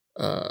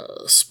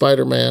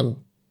Spider-Man.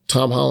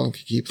 Tom Holland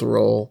can keep the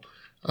role.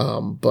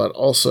 But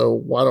also,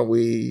 why don't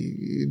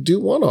we do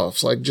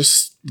one-offs? Like,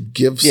 just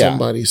give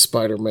somebody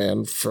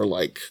Spider-Man for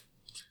like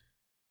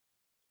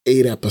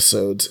 8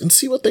 episodes and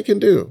see what they can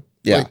do.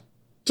 Yeah. Like,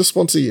 just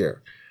once a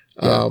year.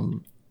 Yeah.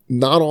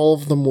 Not all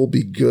of them will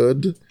be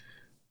good,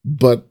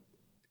 but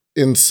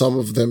in some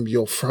of them,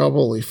 you'll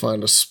probably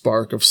find a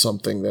spark of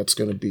something that's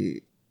going to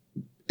be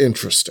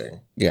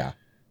interesting. Yeah.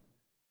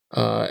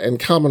 And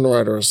Kamen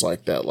Rider is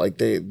like that. Like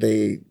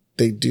they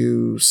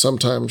do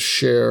sometimes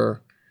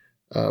share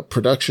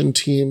production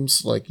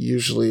teams. Like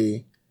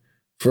usually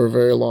for a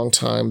very long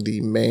time,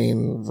 the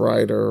main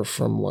writer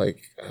from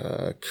like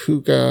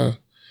Kuga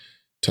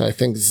to I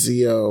think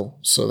Zio.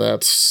 So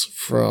that's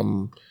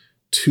from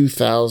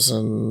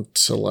 2000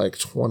 to like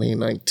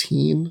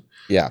 2019.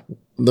 Yeah.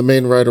 The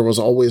main writer was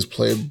always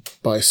played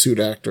by suit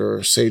actor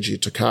Seiji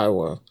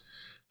Takaiwa.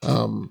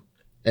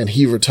 And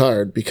he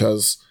retired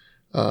because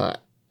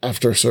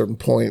after a certain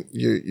point,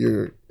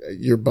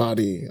 your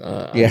body,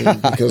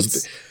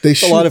 because they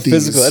shoot a lot of these,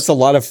 physical. That's a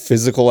lot of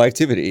physical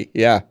activity.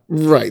 Yeah,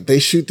 right. They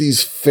shoot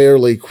these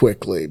fairly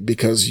quickly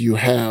because you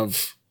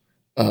have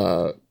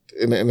an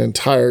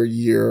entire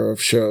year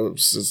of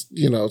shows.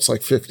 It's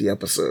like 50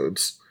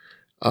 episodes.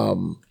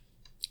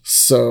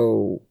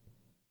 So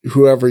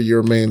whoever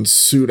your main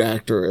suit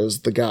actor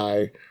is, the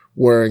guy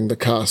wearing the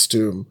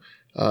costume,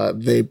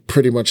 they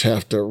pretty much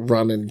have to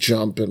run and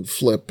jump and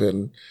flip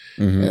and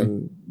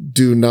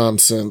do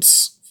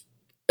nonsense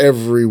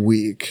every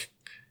week.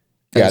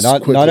 Yeah,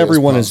 not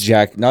everyone is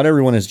Not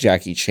everyone is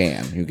Jackie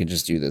Chan who can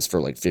just do this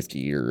for like 50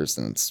 years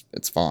and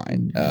it's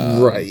fine.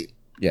 Right.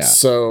 Yeah.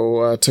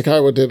 So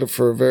Takaiwa did it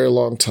for a very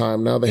long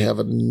time. Now they have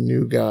a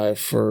new guy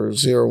for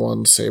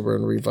 01, Saber,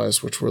 and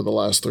Revice, which were the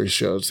last 3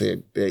 shows.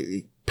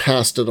 They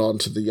passed it on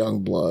to the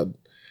young blood.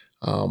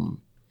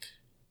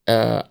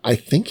 I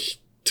think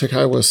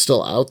Takaiwa is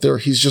still out there.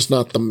 He's just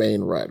not the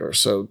main writer.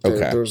 So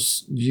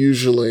there's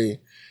usually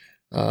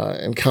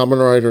in Kamen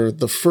Rider,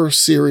 the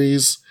first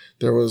series,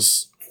 there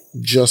was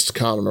just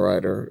Kamen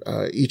Rider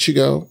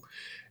Ichigo,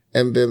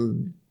 and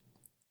then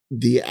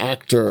the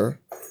actor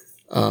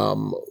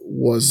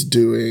was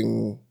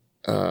doing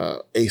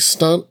a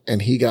stunt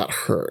and he got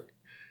hurt.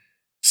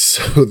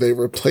 So they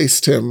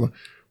replaced him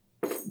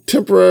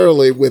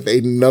temporarily with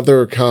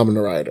another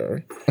Kamen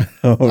Rider.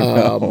 Oh,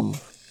 no.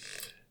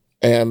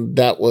 And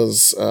that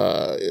was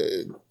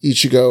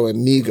Ichigo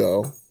and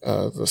Nigo,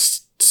 the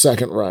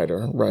second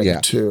rider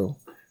 2,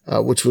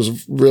 which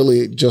was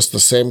really just the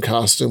same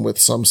costume with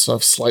some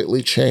stuff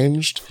slightly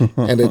changed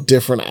and a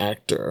different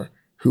actor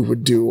who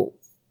would do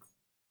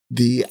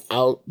the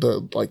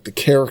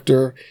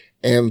character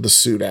and the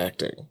suit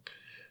acting.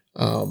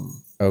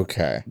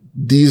 Okay.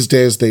 These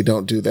days they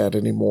don't do that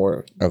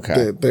anymore.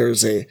 Okay.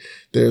 There's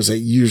a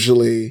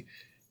usually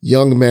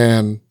young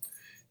man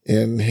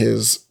in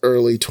his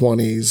early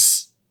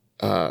 20s,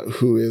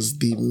 who is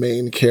the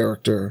main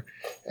character.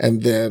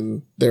 And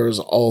then there's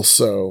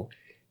also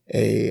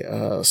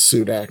a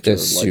suit actor,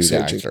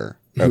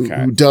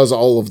 who does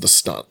all of the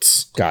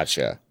stunts.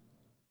 Gotcha.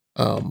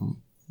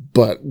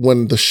 But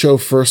when the show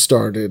first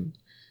started,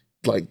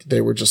 like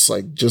they were just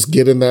like, just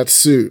get in that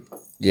suit.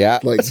 Yeah.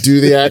 Like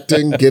do the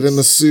acting, get in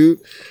the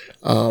suit.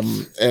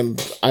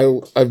 And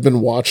I've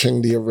been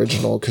watching the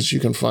original because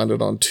you can find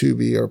it on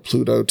Tubi or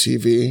Pluto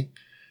TV.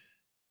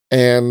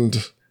 And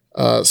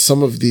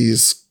some of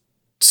these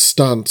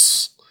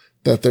stunts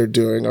that they're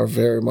doing are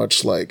very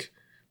much like,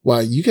 wow,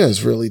 you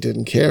guys really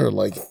didn't care.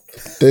 Like,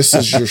 this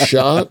is your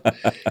shot,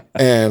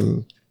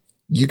 and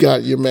you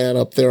got your man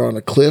up there on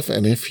a cliff,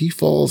 and if he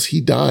falls, he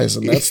dies,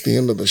 and that's the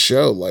end of the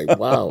show. Like,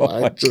 wow,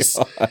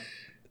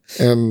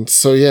 and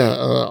so yeah,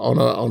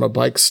 on a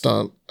bike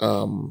stunt,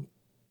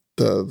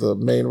 the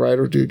main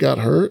rider dude got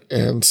hurt,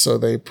 and so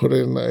they put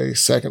in a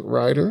second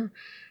rider,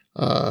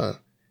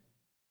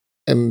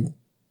 and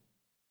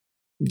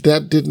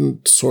that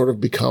didn't sort of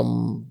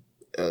become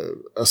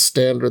a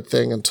standard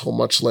thing until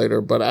much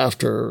later. But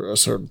after a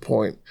certain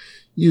point,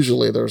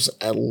 usually there's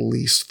at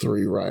least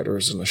 3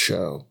 riders in a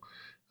show.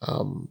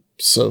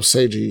 So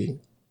Seiji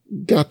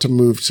got to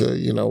move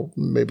to,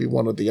 maybe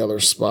one of the other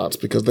spots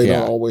because they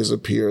don't always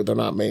appear. They're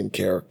not main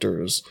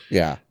characters.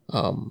 Yeah.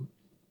 And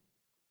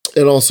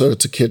also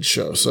it's a kid's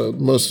show. So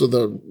most of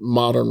the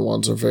modern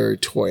ones are very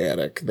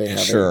toyetic. They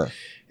have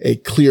a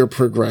clear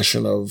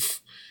progression of,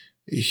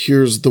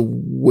 here's the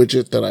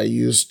widget that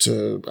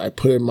I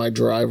put in my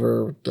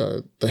driver,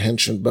 the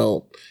Henshin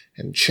belt,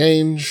 and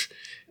change.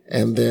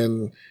 And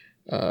then,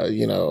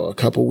 a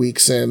couple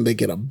weeks in, they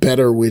get a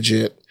better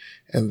widget.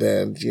 And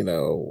then,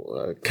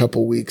 a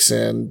couple weeks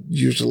in,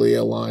 usually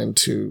aligned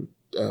to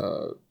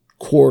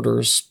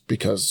quarters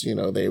because,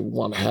 they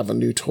want to have a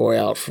new toy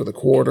out for the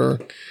quarter.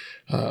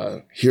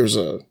 Here's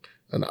an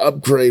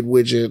upgrade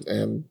widget,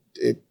 and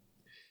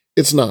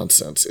it's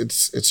nonsense.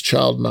 It's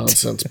child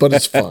nonsense, but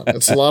it's fun.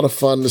 It's a lot of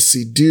fun to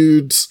see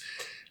dudes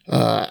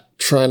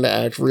trying to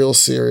act real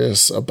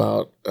serious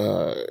about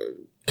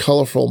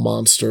colorful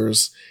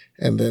monsters,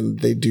 and then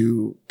they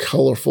do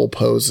colorful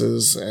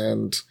poses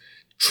and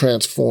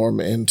transform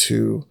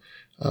into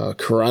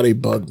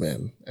karate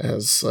bugmen,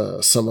 as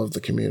some of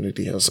the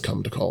community has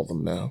come to call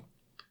them now.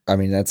 I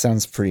mean, that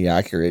sounds pretty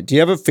accurate. Do you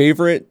have a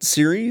favorite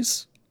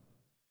series?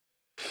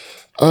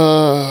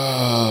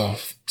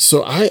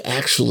 So I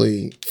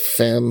actually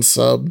fan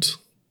subbed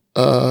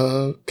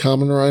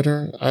Kamen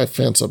Rider. I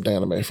fan subbed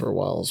anime for a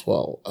while as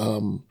well.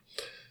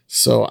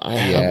 So I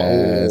have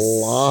a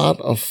lot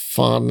of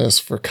fondness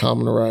for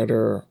Kamen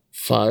Rider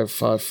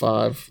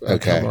 555,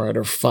 Kamen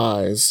Rider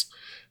Fies,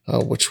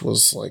 which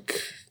was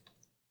like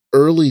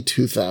early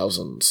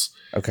 2000s.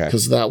 Okay.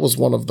 Because that was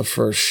one of the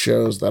first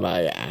shows that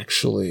I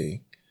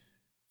actually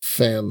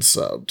fan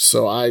subbed.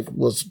 So I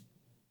was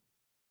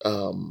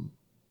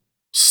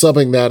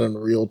subbing that in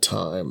real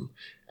time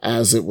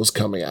as it was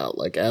coming out.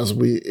 Like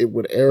it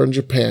would air in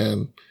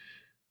Japan,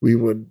 we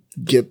would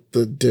get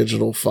the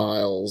digital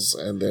files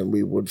and then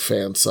we would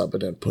fan sub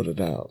it and put it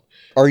out.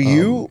 Are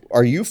you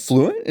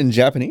fluent in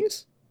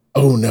Japanese?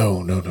 Oh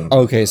no.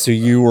 Okay, so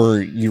you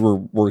were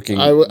working.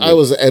 I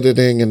was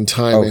editing and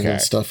timing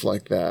and stuff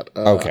like that.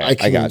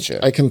 I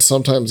gotcha. I can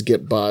sometimes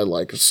get by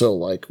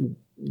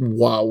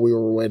while we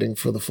were waiting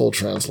for the full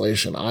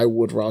translation, I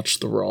would watch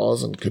the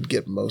raws and could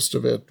get most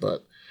of it,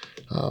 but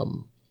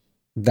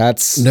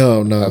that's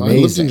no. amazing.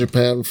 I lived in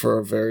Japan for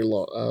a very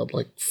long,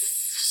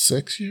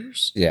 6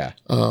 years. Yeah.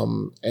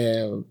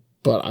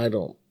 But I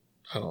don't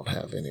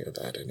have any of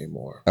that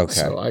anymore. Okay.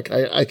 So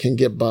I can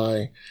get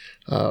by.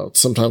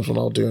 Sometimes when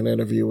I'll do an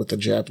interview with a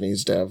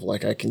Japanese dev,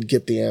 like I can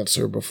get the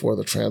answer before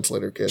the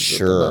translator gets it.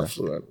 Sure. But not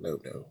fluent. No.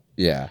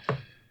 Yeah.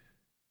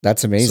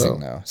 That's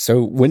amazing though.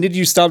 So when did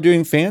you stop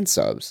doing fan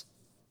subs?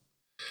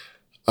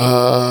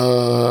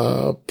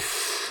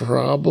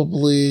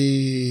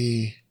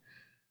 Probably.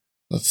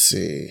 Let's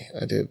see.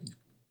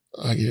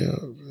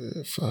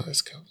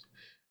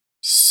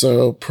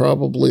 So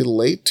probably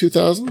late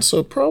 2000.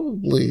 So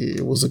probably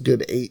it was a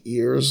good 8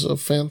 years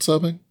of fan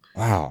subbing.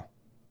 Wow.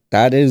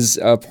 That is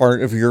a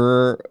part of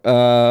your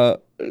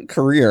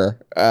career,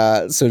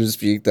 so to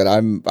speak, that I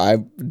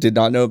did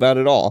not know about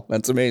at all.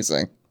 That's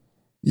amazing.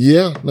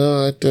 Yeah,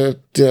 no, I did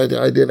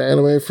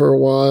anime for a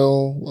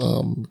while,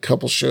 a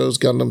couple shows,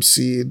 Gundam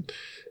Seed,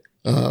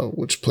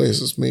 which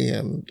pleases me,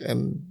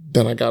 and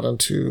then I got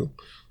into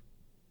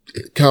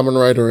Kamen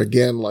Rider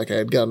again, like I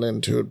had gotten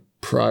into it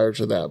prior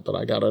to that, but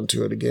I got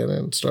into it again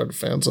and started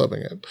fan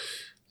subbing it.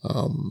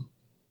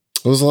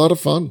 It was a lot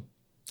of fun.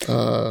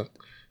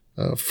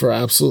 For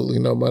absolutely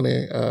no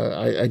money.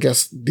 I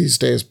guess these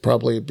days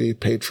probably it'd be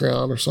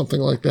Patreon or something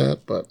like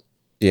that, but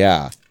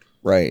yeah,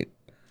 right.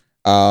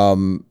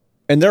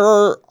 And there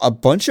are a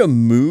bunch of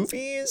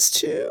movies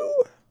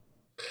too,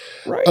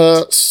 right?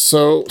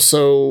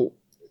 So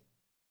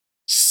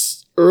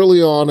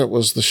early on it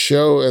was the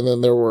show, and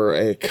then there were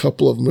a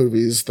couple of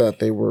movies that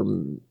they were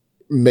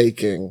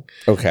making.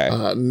 Okay.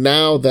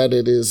 Now that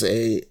it is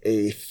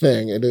a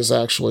thing, it is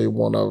actually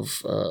one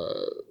of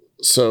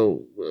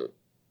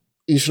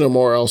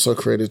Ishinomori also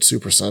created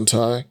Super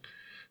Sentai,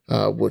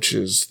 which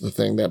is the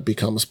thing that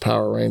becomes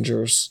Power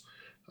Rangers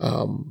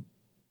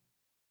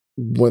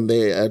when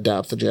they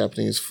adapt the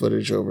Japanese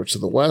footage over to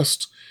the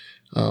West.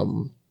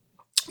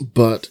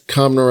 But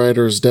Kamen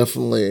Rider is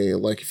definitely,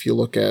 like, if you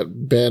look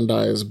at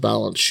Bandai's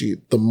balance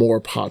sheet, the more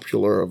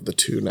popular of the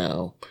two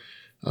now.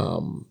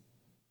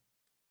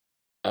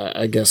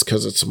 I guess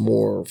because it's a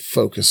more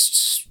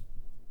focused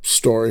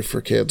story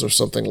for kids or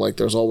something. Like,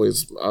 there's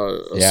always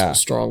a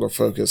stronger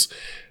focus.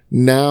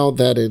 Now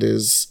that it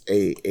is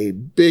a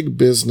big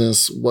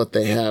business, what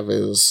they have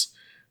is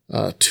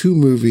 2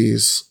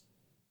 movies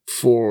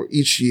for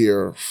each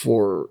year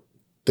for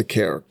the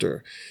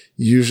character.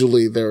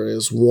 Usually there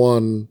is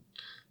one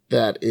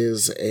that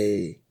is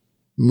a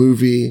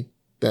movie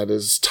that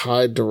is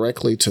tied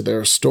directly to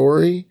their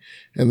story,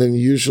 and then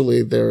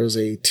usually there is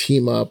a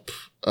team-up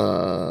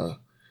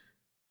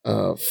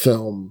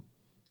film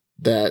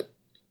that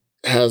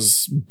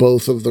has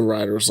both of the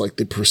writers, like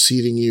the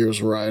preceding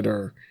year's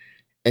writer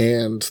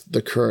and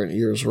the current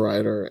year's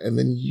writer, and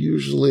then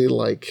usually,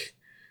 like,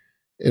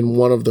 in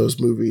one of those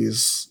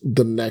movies,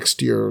 the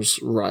next year's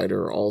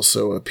writer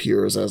also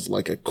appears as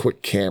like a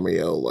quick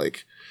cameo,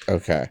 like,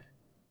 okay,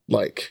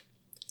 like,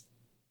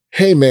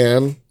 hey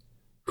man,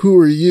 who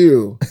are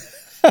you?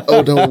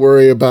 Oh, don't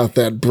worry about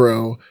that,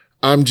 bro.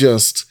 I'm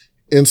just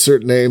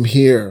insert name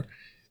here.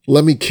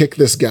 Let me kick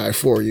this guy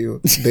for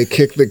you. They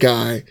kick the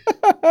guy.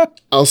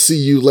 I'll see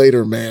you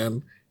later,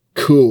 man.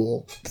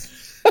 Cool.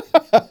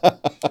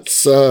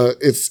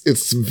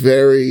 It's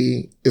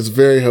very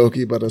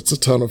hokey, but it's a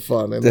ton of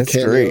fun. And that's the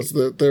cameos,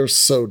 great. They're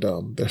so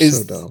dumb.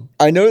 So dumb.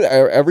 I know that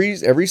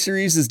every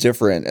series is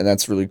different, and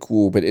that's really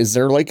cool. But is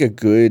there like a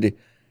good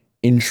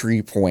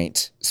entry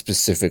point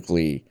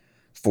specifically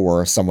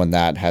for someone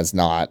that has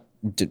not,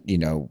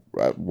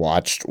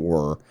 watched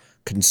or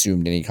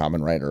consumed any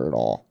Kamen Rider at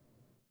all?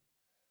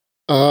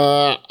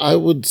 I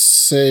would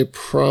say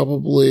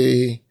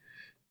probably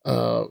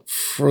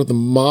for the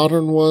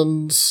modern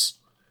ones,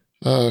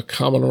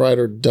 Kamen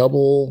Rider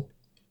Double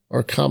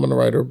or Kamen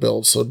Rider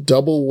Build. So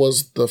Double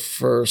was the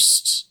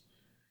first,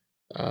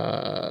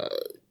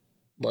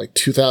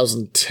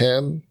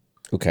 2010.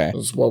 Okay.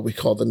 It's what we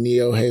call the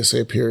Neo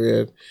Heisei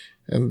period.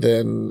 And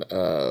then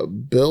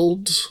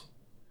Build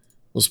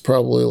was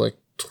probably like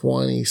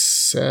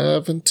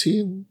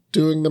 2017,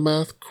 doing the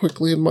math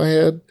quickly in my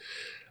head.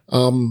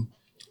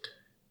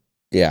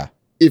 Yeah.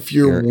 If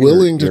you're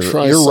willing to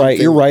try you're something. Right.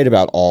 You're right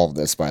about all of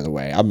this, by the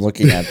way. I'm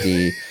looking at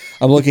the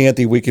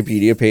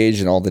Wikipedia page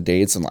and all the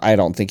dates, and I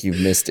don't think you've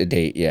missed a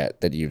date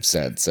yet that you've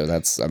said. So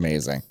that's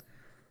amazing.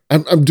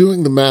 I'm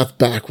doing the math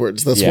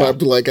backwards. That's why I'm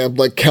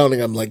like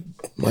counting. I'm like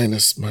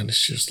minus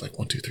just like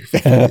 1, 2, 3,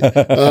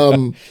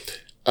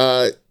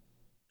 4.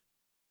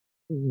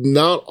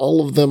 Not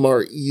all of them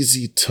are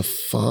easy to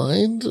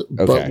find,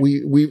 but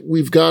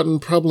we've gotten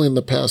probably in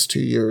the past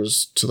 2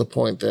 years to the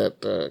point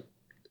that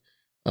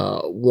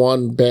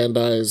one,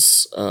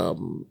 Bandai's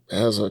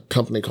has a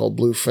company called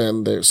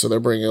Bluefin. So they're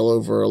bringing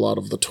over a lot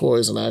of the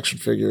toys and action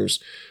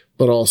figures,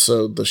 but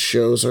also the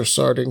shows are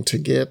starting to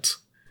get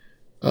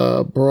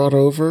brought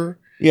over.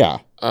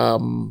 Yeah.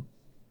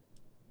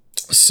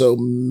 So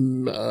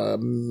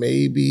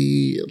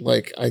maybe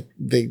like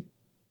they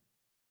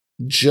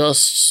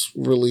just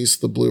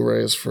released the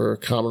Blu-rays for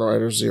Kamen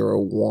Rider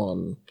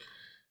 01,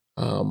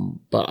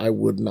 but I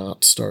would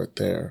not start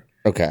there.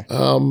 Okay.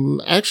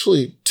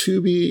 Actually,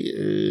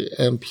 Tubi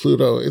and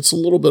Pluto, it's a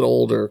little bit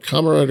older.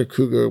 Kamen Rider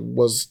Kuga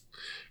was,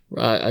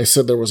 I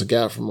said there was a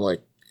gap from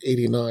like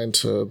 89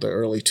 to the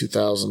early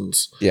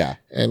 2000s. Yeah.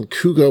 And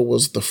Kuga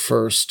was the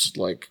first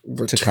like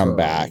return to come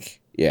back.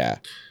 Yeah.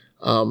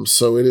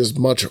 So it is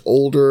much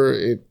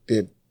older.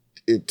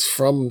 It's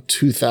from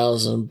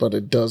 2000, but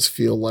it does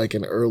feel like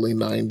an early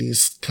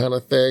 90s kind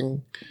of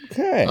thing.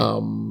 Okay.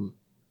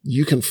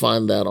 You can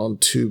find that on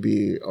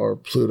Tubi or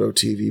Pluto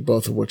TV,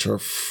 both of which are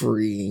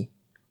free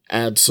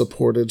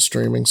ad-supported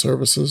streaming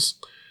services.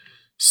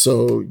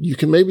 So you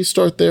can maybe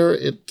start there.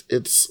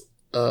 It's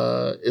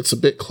a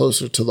bit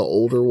closer to the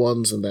older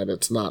ones in that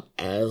it's not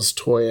as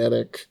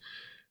toyetic,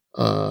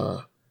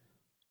 or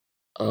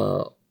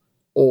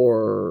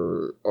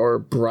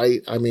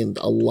bright. I mean,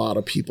 a lot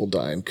of people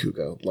die in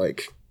Kuga.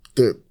 Like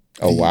the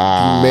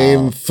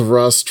main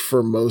thrust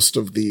for most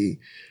of the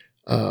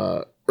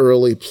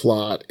early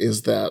plot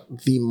is that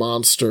the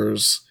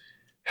monsters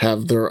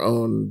have their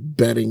own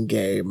betting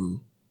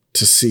game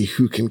to see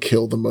who can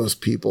kill the most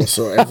people.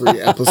 So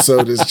every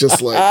episode is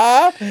just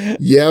like,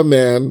 yeah,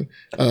 man,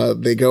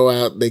 they go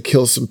out, they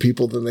kill some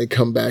people, then they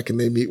come back and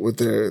they meet with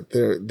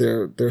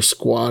their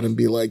squad and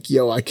be like,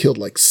 yo, I killed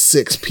like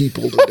 6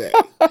 people today.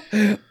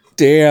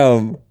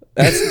 Damn,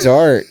 that's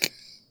dark.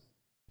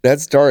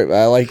 That's dark.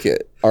 I like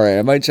it. All right,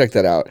 I might check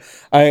that out.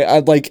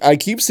 I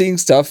keep seeing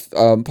stuff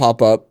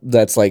pop up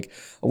that's like,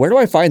 where do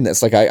I find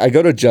this? Like I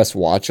go to Just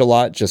Watch a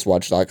lot,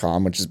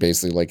 justwatch.com, which is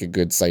basically like a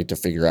good site to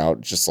figure out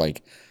just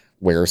like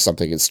where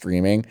something is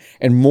streaming.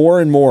 And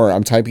more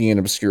I'm typing in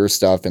obscure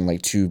stuff and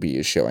like Tubi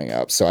is showing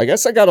up. So I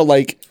guess I gotta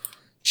like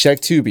check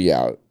Tubi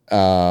out.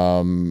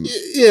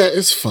 Yeah,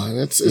 it's fine.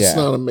 It's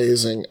not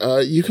amazing.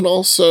 You can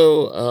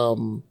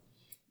also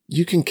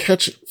you can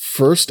catch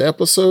first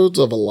episodes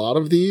of a lot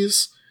of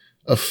these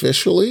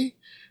officially,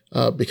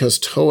 because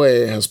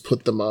Toei has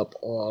put them up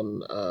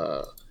on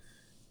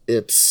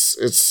it's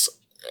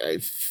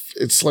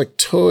like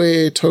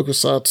Toei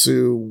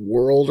Tokusatsu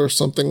World or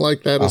something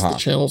like that is the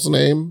channel's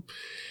name.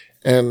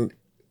 And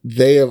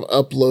they have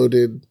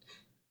uploaded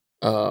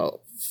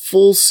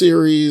full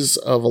series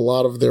of a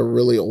lot of their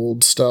really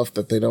old stuff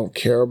that they don't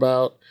care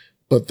about,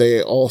 but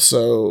they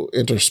also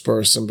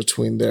intersperse in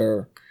between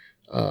their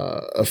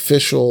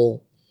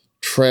official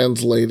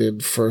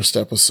translated first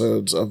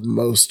episodes of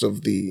most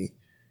of the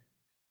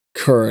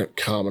current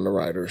Kamen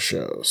Rider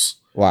shows.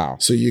 Wow.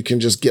 So you can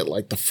just get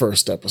like the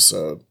first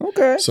episode.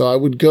 Okay. So I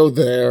would go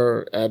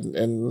there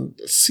and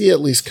see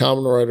at least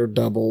Kamen Rider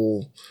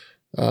Double,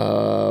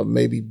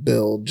 maybe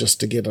Build,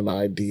 just to get an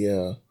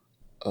idea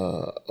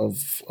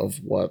of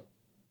what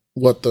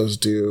those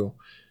do.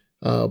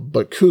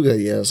 But Kuga,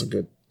 is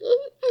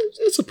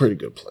it's a pretty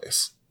good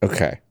place.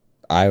 Okay.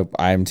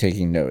 I'm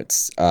taking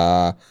notes.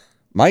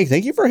 Mike,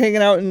 thank you for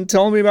hanging out and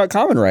telling me about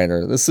Kamen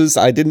Rider.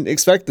 I didn't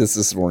expect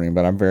this morning,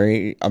 but I'm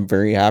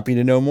very happy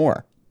to know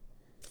more.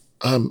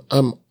 I'm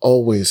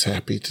always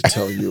happy to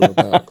tell you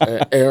about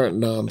errant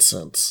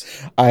nonsense.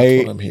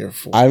 That's what I'm here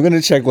for. I'm going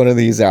to check one of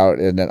these out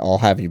and then I'll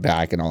have you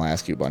back and I'll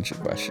ask you a bunch of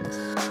questions.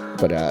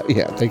 But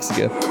yeah, thanks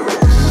again.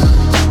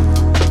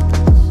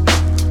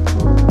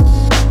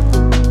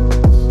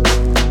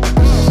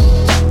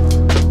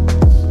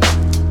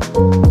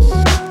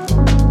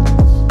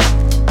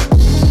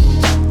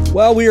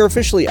 Well, we are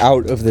officially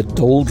out of the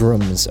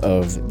doldrums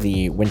of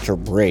the winter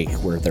break,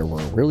 where there were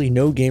really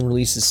no game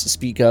releases to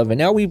speak of, and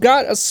now we've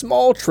got a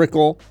small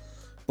trickle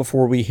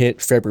before we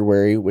hit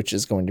February, which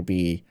is going to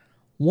be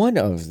one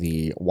of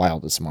the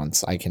wildest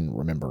months I can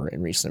remember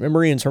in recent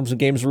memory in terms of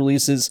games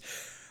releases.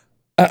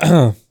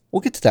 We'll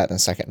get to that in a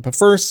second, but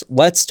first,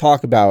 let's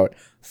talk about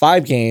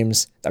 5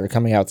 games that are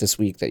coming out this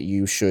week that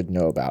you should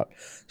know about.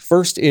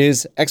 First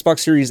is Xbox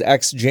Series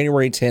X,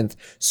 January 10th,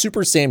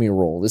 Super Sammy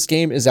Roll. This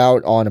game is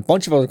out on a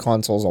bunch of other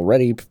consoles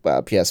already,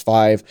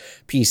 PS5,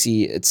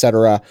 PC,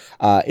 etc.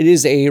 It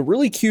is a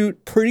really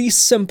cute, pretty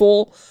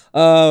simple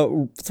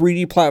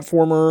 3D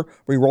platformer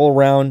where you roll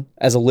around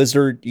as a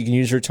lizard. You can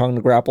use your tongue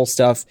to grapple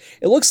stuff.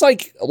 It looks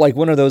like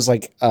one of those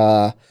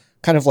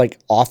kind of like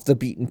off the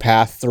beaten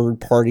path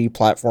third-party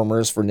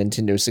platformers for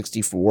Nintendo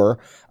 64.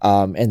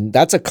 And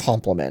that's a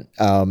compliment.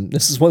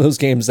 This is one of those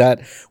games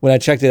that when I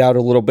checked it out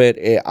a little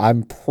bit,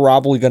 I'm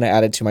probably going to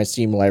add it to my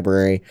Steam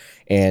library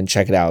and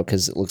check it out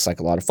because it looks like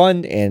a lot of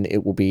fun, and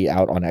it will be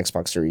out on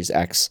Xbox Series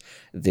X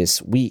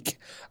this week.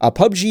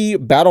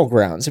 PUBG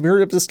Battlegrounds. Have you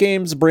heard of this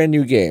game? It's a brand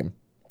new game.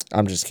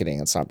 I'm just kidding.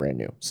 It's not brand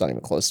new. It's not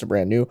even close to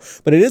brand new,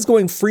 but it is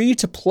going free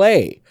to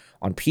play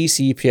on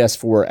PC,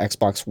 PS4,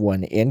 Xbox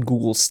One, and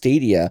Google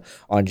Stadia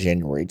on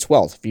January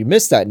 12th. If you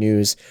missed that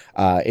news,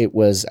 it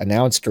was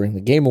announced during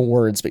the Game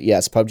Awards, but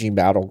yes, PUBG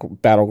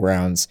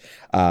Battlegrounds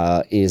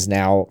is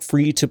now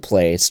free to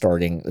play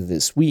starting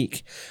this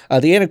week.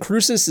 The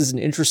Anacrusis is an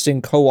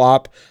interesting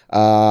co-op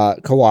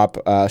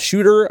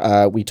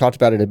shooter. We talked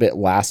about it a bit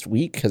last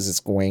week because it's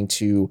going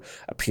to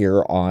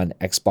appear on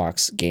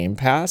Xbox Game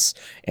Pass,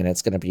 and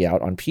it's going to be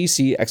out on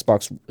PC,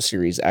 Xbox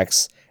Series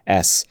X,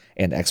 S,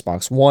 and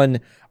Xbox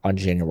One on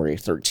January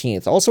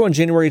 13th. Also on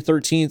January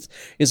 13th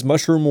is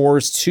Mushroom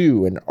Wars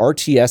 2, an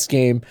RTS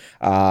game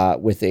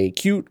with a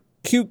cute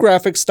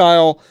graphic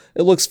style.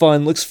 It looks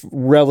fun, looks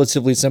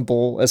relatively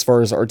simple as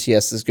far as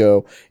RTSs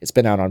go. It's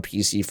been out on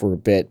PC for a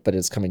bit, but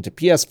it's coming to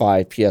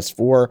PS5,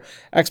 PS4,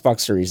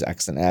 Xbox Series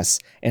X and S,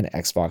 and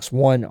Xbox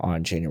One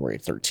on January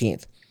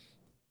 13th.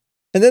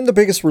 And then the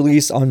biggest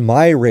release on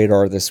my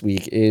radar this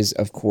week is,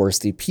 of course,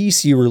 the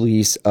PC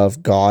release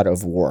of God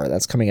of War.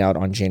 That's coming out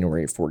on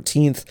January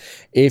 14th.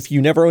 If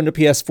you never owned a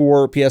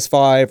PS4,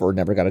 PS5, or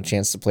never got a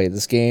chance to play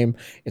this game,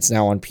 it's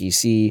now on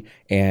PC,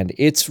 and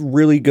it's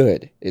really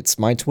good. It's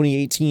my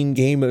 2018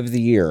 game of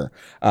the year,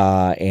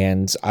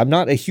 and I'm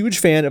not a huge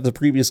fan of the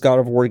previous God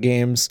of War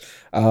games,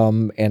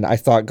 and I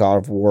thought God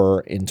of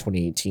War in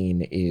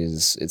 2018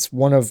 it's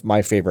one of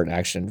my favorite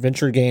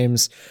action-adventure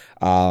games.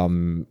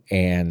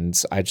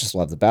 And I just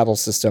love the battle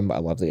system. I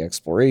love the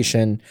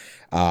exploration.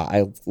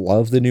 I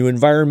love the new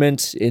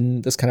environment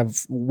in this kind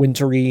of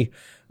wintry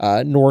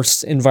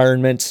Norse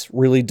environment.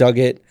 Really dug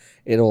it.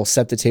 It'll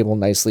set the table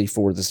nicely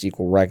for the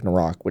sequel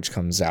Ragnarok, which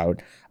comes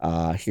out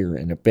here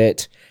in a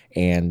bit.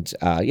 And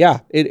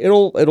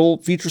it'll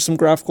feature some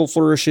graphical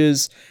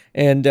flourishes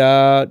and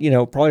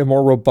probably a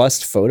more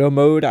robust photo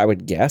mode, I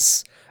would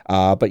guess.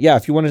 But yeah,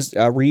 if you want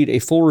to read a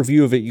full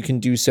review of it, you can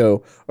do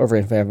so over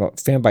at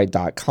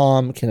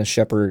fanbyte.com. Kenneth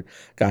Shepard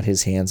got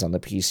his hands on the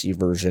PC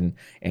version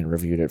and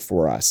reviewed it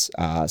for us.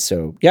 That's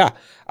the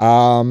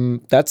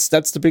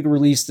big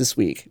release this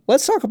week.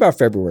 Let's talk about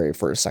February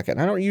for a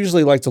second. I don't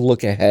usually like to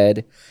look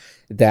ahead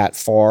that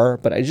far,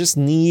 but I just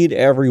need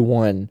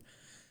everyone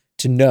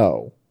to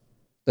know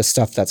the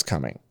stuff that's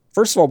coming.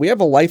 First of all, we have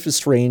a Life is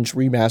Strange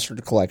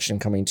remastered collection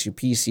coming to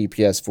PC,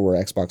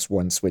 PS4, Xbox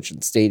One, Switch,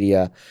 and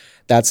Stadia.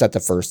 That's at the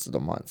first of the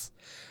month.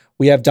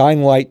 We have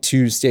Dying Light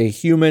 2 Stay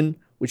Human,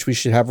 which we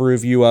should have a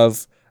review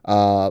of,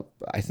 I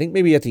think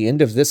maybe at the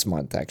end of this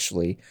month,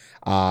 actually.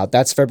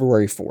 That's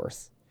February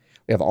 4th.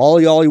 We have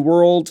Ollie Ollie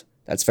World.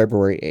 That's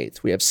February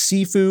 8th. We have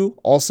Sifu,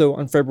 also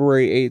on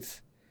February 8th.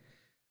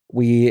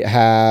 We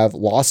have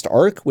Lost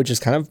Ark, which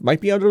is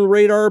might be under the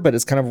radar, but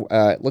it's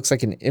it looks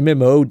like an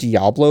MMO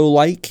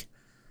Diablo-like.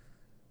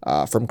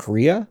 From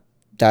Korea.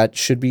 That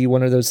should be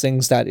one of those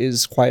things that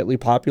is quietly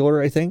popular,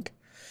 I think.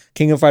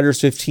 King of Fighters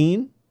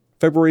 15,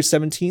 February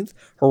 17th.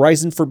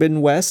 Horizon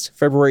Forbidden West,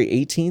 February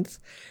 18th.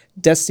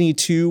 Destiny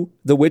 2,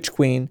 The Witch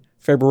Queen,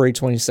 February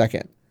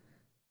 22nd.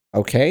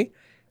 Okay.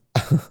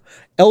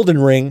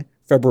 Elden Ring,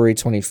 February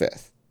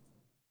 25th.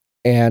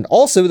 And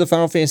also the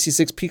Final Fantasy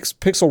VI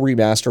Pixel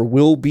Remaster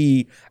will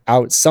be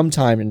out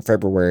sometime in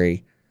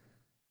February.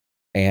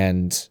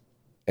 And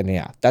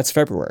yeah, that's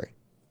February.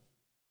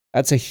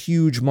 That's a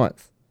huge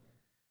month.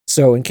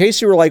 So in case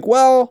you were like,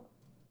 well,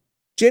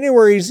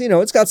 January's,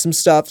 it's got some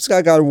stuff. It's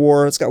got God of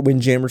War. It's got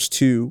Windjammers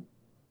 2.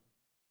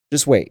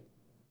 Just wait.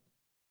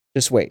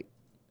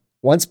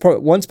 Once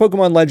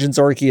Pokemon Legends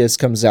Arceus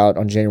comes out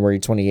on January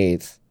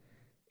 28th,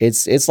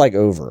 it's like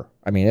over.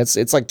 I mean, it's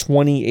like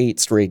 28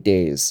 straight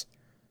days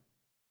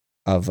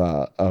of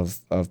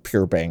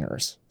pure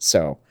bangers.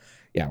 So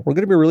yeah, we're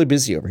going to be really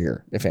busy over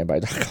here at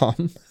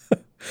fanbyte.com.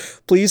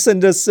 Please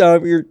send us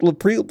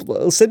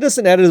send us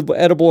an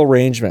edible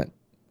arrangement.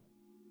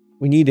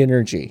 We need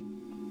energy.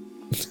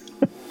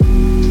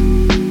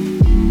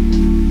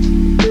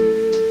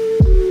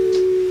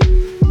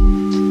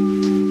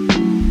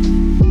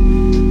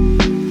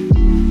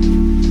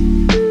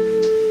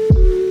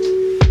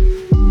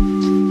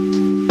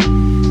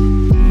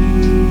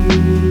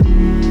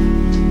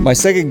 My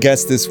second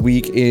guest this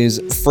week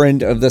is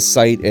friend of the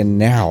site and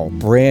now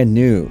brand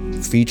new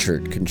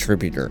featured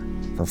contributor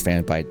for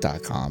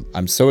fanbyte.com.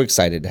 I'm so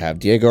excited to have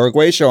Diego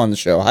Arguello on the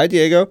show. Hi,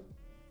 Diego.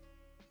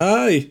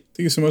 Hi. Thanks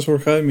Thank you so much for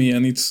having me,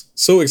 and it's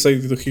so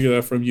exciting to hear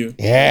that from you.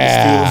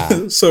 Yeah. It's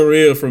still so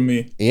real from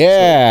me.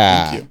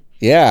 Yeah. So, thank you.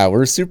 Yeah,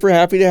 we're super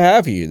happy to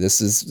have you. This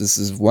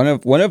is one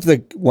of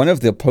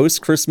the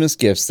post Christmas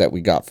gifts that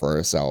we got for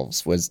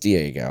ourselves was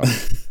Diego.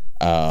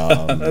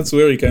 That's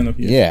very kind of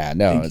you. Yeah,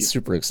 no, Thank it's you.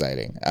 super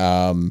exciting.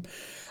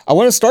 I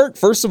want to start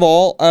first of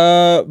all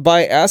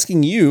by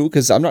asking you,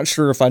 because I'm not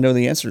sure if I know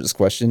the answer to this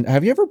question.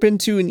 Have you ever been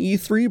to an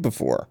E3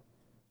 before?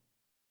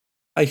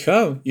 I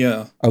have,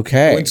 yeah.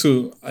 Okay. I went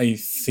to, I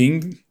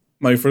think,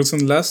 my first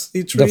and last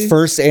E3. The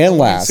first and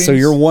last. So seems.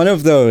 you're one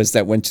of those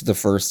that went to the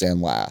first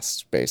and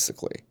last,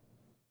 basically.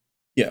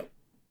 Yeah.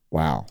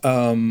 Wow.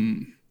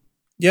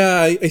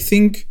 Yeah, I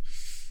think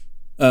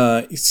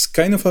it's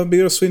kind of a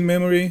bittersweet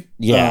memory.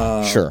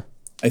 Yeah, sure.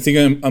 I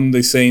think I'm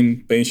the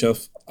same page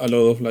of a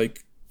lot of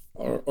like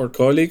our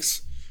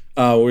colleagues,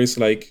 where it's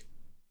like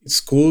it's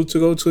cool to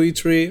go to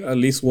E3 at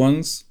least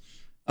once.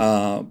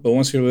 But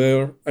once you're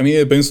there, I mean,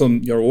 it depends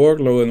on your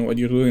workload and what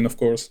you're doing, of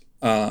course.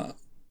 But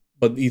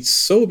it's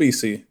so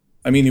busy.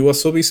 I mean, it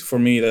was so busy for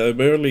me that I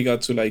barely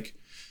got to like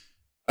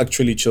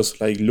actually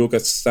just like look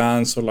at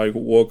stands or like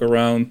walk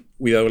around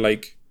without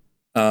like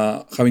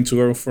having to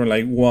go from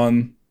like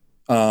one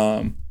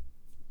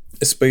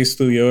space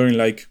to the other and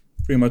like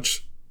pretty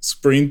much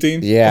sprinting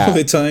all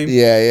the time.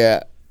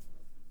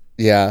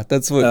 Yeah,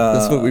 that's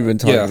what we've been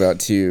talking about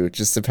too.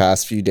 Just the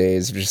past few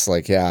days, just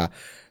like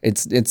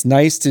it's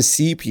nice to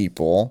see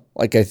people.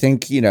 Like I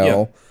think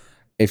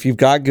if you've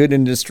got good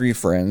industry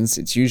friends,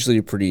 it's usually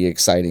a pretty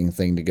exciting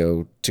thing to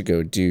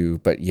go do.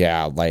 But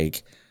yeah,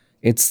 like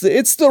it's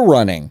the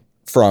running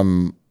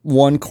from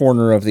one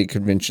corner of the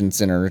convention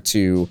center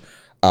to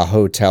a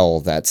hotel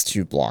that's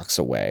 2 blocks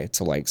away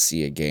to like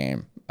see a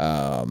game.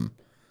 That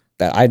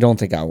I don't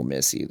think I will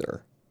miss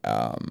either.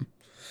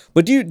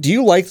 But do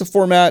you like the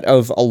format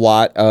of a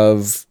lot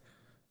of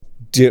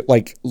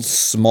like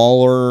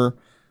smaller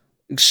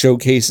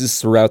showcases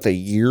throughout the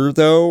year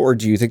though, or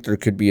do you think there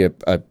could be a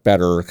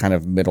better kind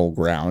of middle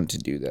ground to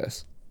do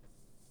this?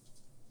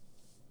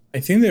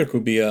 I think there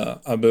could be a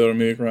better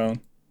middle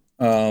ground.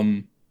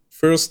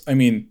 First, I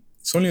mean,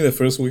 it's only the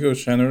first week of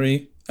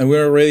January, and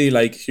we're already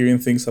like hearing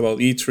things about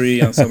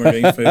E3 and Summer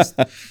Game Fest,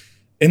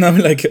 and I'm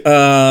like,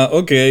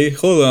 okay,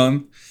 hold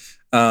on.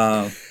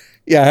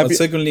 Yeah. Have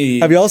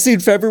you all seen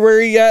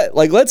February yet?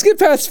 Like, let's get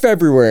past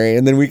February,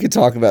 and then we could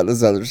talk about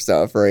this other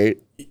stuff, right?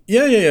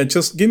 Yeah.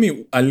 Just give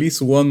me at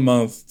least 1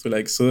 month to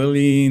like settle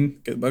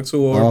in, get back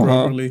to work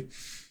properly.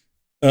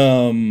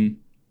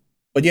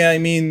 But yeah, I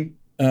mean,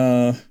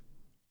 I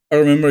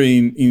remember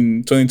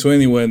in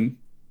 2020 when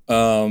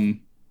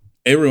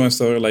everyone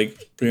started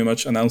like pretty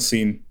much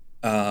announcing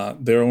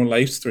their own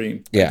live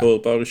stream, like all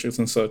publishers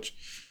and such.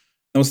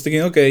 I was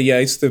thinking, okay, yeah,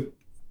 it's the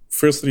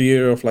first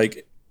year of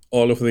like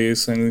all of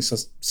this, and it's a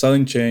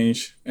sudden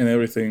change and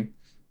everything.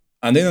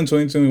 And then in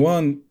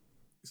 2021,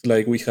 it's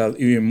like we had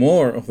even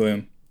more of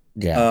them.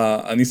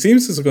 Yeah. And it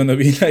seems it's going to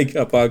be like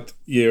a packed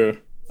year,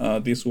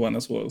 this one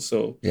as well.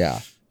 So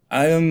yeah,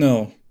 I don't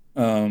know.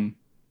 And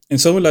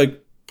so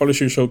like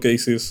publisher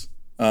showcases,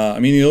 I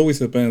mean, it always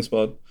depends,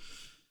 but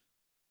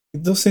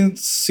it doesn't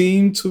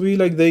seem to be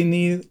like they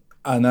need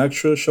an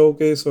actual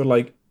showcase or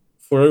like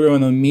for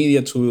everyone on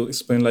media to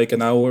spend like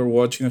an hour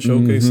watching a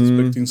showcase,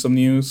 expecting some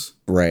news.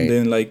 Right. And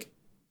then like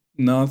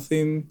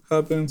nothing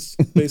happens,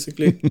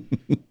 basically.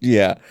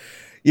 Yeah.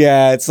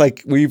 It's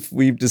like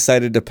we've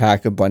decided to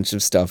pack a bunch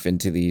of stuff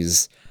into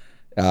these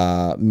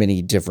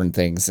many different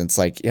things. It's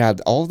like, yeah,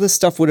 all this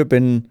stuff would have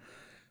been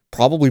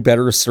probably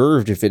better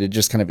served if it had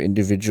just kind of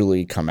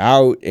individually come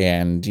out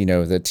and,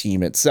 the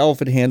team itself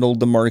had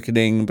handled the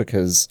marketing,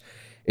 because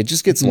it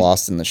just gets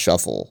lost in the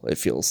shuffle, it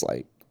feels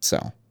like.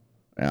 So,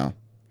 yeah.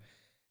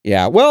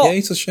 Yeah, well, yeah,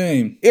 it's a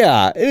shame.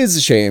 Yeah, it is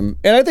a shame.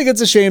 And I think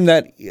it's a shame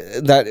that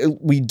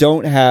we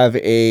don't have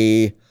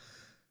I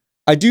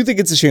do think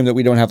it's a shame that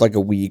we don't have like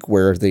a week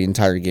where the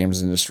entire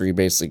games industry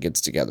basically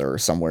gets together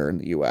somewhere in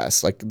the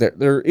US. Like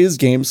there is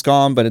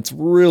Gamescom, but it's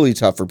really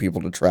tough for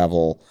people to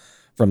travel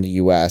from the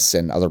US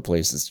and other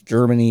places to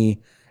Germany.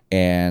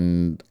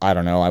 And I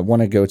don't know, I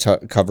want to go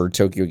cover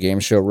Tokyo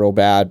Game Show real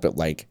bad, but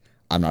like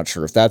I'm not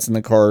sure if that's in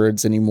the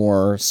cards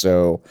anymore.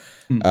 So,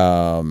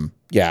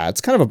 yeah,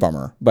 it's kind of a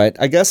bummer, but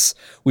I guess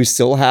we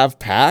still have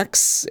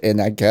PAX,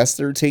 and I guess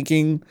they're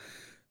taking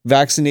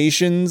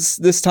vaccinations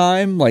this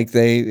time. Like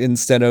they,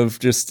 instead of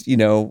just,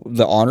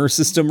 the honor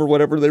system or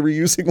whatever they were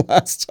using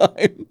last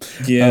time.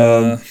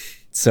 Yeah.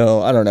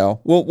 So I don't know.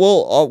 We'll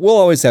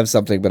always have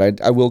something,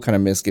 but I will kind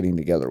of miss getting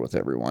together with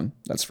everyone.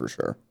 That's for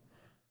sure.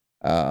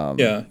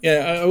 Yeah.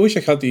 I wish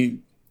I had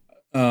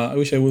I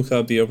wish I would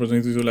have the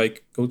opportunity to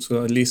like go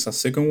to at least a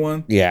second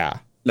one. Yeah.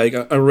 Like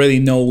already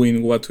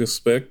knowing what to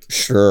expect.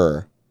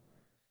 Sure.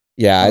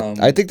 Yeah,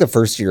 I think the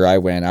first year I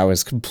went, I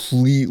was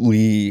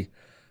completely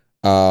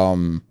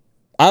awestruck.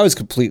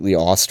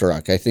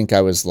 I think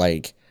I was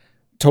like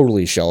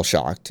totally shell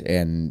shocked,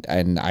 and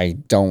I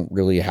don't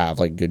really have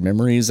like good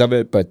memories of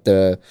it. But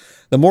the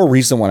more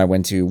recent one I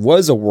went to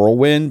was a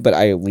whirlwind, but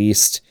I at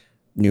least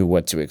knew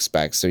what to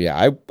expect. So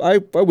yeah, I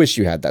wish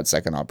you had that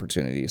second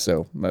opportunity.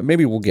 So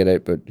maybe we'll get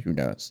it, but who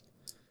knows?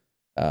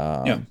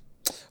 Yeah.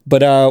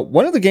 But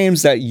one of the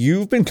games that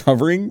you've been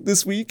covering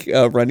this week,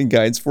 writing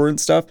guides for and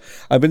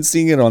stuff, I've been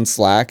seeing it on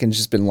Slack and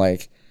just been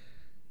like,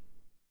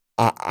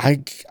 I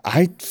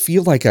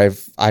feel like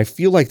I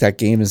feel like that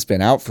game has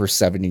been out for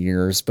 70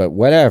 years, but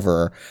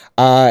whatever.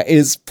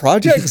 Is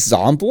Project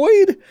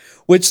Zomboid,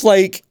 which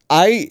like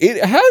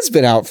it has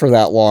been out for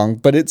that long,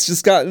 but it's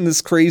just gotten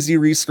this crazy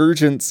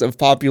resurgence of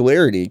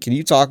popularity. Can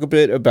you talk a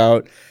bit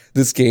about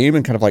this game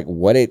and kind of like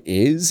what it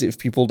is if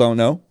people don't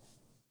know?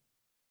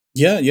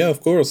 Yeah,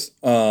 of course.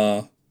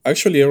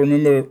 Actually, I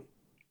remember,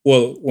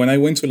 well, when I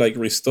went to like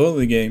restore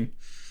the game,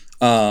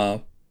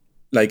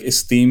 like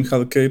Steam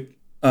had kept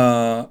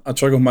a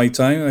track of my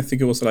time. I think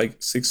it was like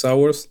 6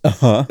 hours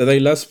that I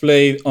last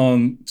played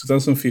on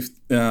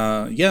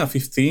 2015.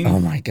 15. Oh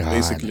my God.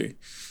 Basically.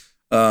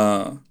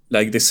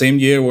 Like the same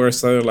year where I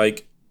started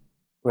like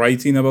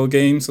writing about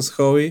games as a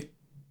hobby.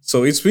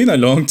 So it's been a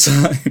long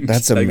time.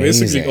 That's like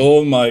amazing. basically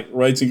all my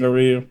writing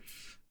career.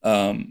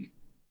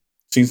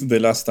 Since the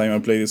last time I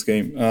played this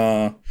game.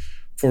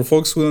 For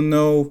folks who don't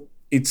know,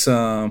 it's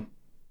when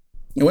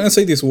I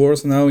say these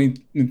words now in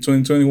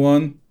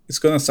 2021, it's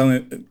gonna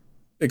sound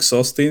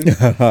exhausting.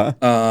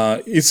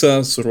 It's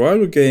a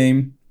survival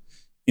game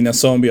in a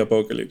zombie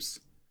apocalypse.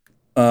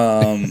 But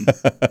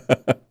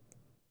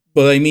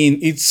I mean,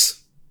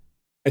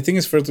 I think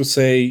it's fair to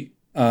say,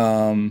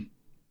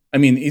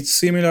 it's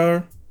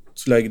similar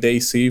to like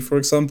DayZ, for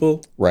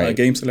example, right?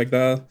 Games like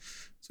that.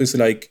 So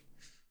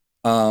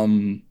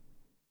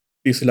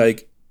it's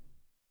like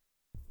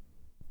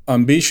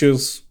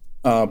ambitious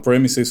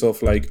premises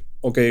of like,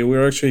 okay,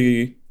 we're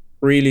actually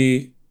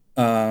really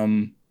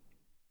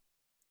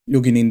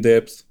looking in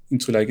depth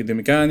into like the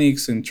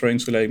mechanics and trying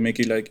to like make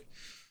it like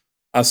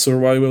as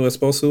survivable as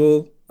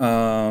possible.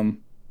 And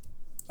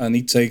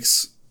it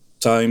takes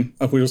time,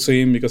 as we're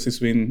seeing, because it's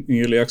been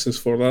in early access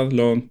for that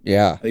long.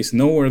 Yeah, it's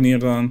nowhere near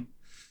done.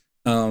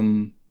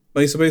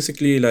 But it's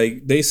basically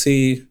like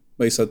DayZ,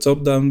 but it's a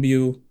top-down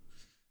view.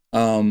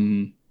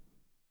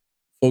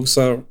 Folks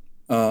are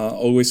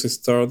always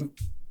start.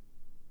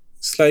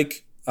 It's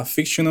like a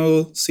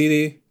fictional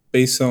city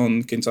based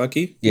on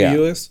Kentucky, in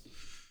the US.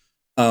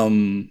 So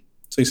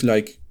it's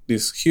like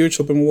this huge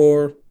open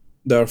world.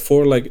 There are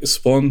 4 like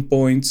spawn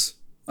points,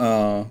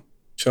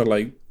 which are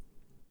like,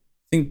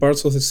 I think,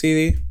 parts of the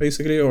city,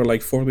 basically, or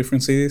like 4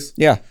 different cities.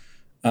 Yeah.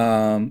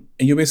 And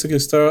you basically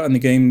start, and the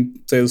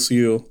game tells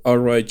you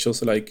outright,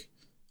 just like,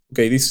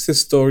 okay, this is the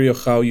story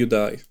of how you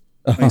die.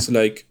 And it's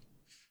like,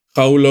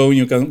 how long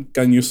you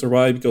can you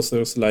survive, because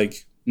there's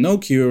like no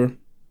cure,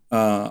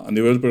 and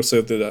the developer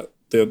said that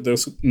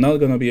there's not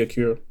gonna be a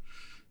cure.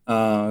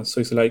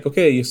 So it's like,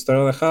 okay, you start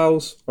at a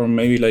house, or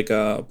maybe like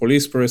a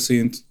police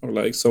precinct, or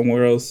like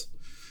somewhere else.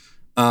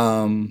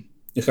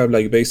 You have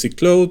like basic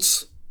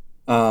clothes,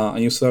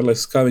 and you start like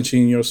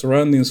scavenging your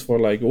surroundings for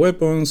like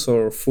weapons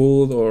or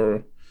food,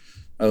 or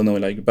I don't know,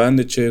 like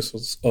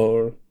bandages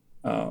or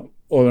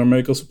other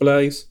medical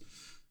supplies.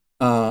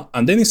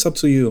 And then it's up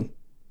to you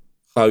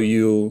how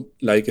you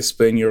like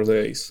spend your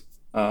days.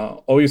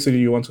 Obviously,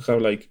 you want to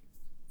have like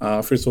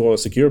first of all a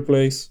secure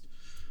place,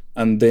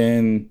 and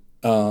then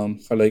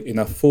have like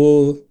enough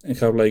food, and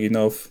have like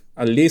enough,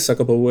 at least a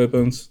couple of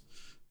weapons,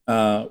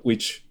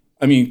 which,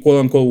 I mean, quote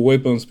unquote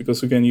weapons,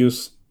 because you can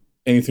use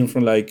anything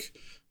from like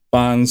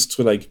pans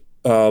to like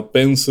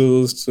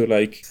pencils to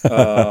like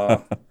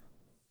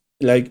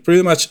like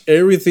pretty much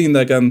everything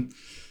that can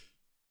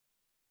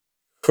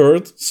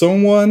hurt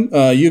someone.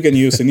 You can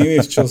use it,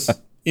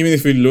 even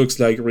if it looks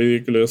like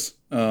ridiculous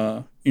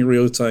in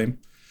real time.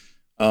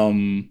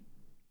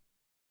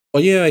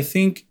 But yeah, I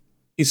think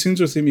it's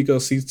interesting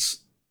because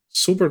it's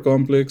super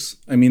complex.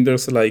 I mean,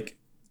 there's like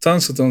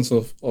tons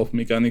of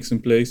mechanics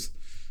in place.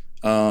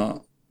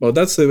 But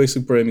that's the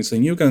basic premise,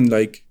 and you can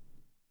like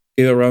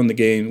get around the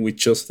game with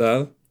just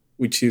that,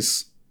 which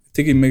is, I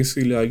think it makes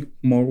it like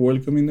more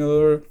welcoming than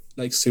other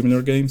like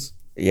similar games.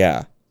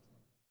 Yeah.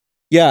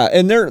 Yeah,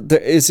 and there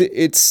is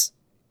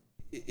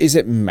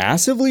it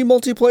massively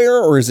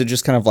multiplayer, or is it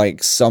just kind of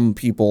like some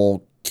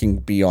people can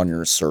be on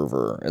your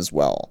server as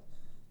well?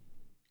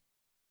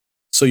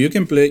 So you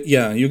can play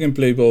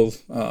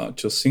both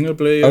just single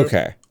player.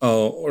 Okay.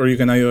 Or you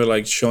can either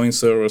like join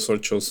servers or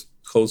just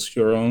host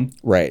your own.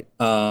 Right.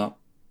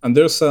 And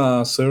there's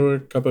a server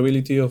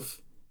capability of,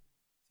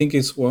 I think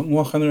it's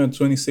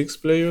 126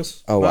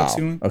 players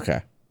maximum. Wow.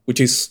 Okay.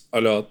 Which is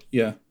a lot,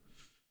 yeah.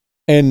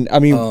 And I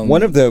mean,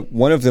 one of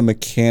the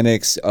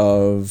mechanics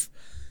of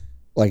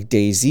like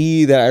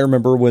DayZ that I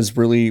remember was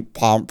really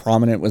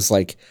prominent was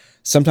like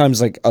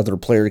sometimes like other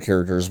player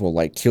characters will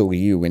like kill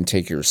you and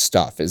take your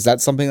stuff. Is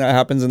that something that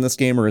happens in this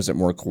game, or is it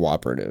more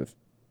cooperative?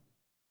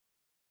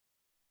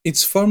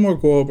 It's far more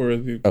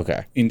cooperative.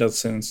 Okay. In that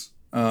sense,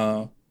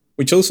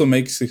 which also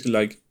makes it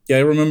like, I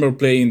remember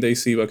playing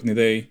DayZ back in the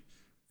day,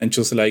 and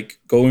just like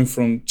going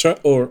from trying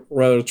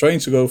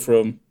to go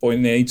from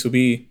point A to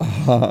B,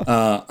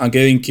 and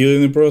getting killed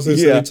in the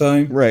process every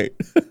time. Right.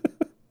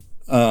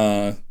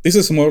 This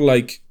is more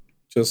like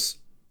just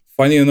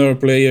finding another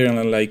player,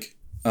 and like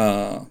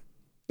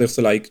there's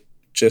like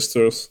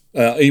gestures,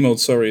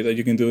 emotes, that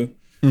you can do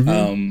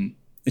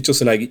It's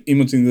just like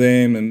emoting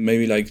them and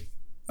maybe like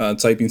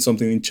typing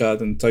something in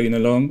chat and tagging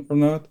along or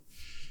not.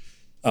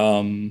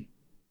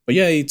 But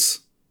yeah, it's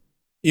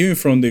even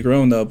from the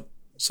ground up.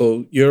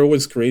 So you're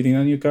always creating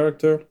a new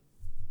character.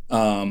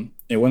 And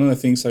one of the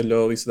things I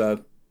love is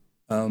that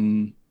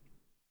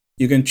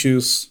you can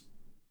choose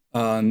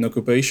an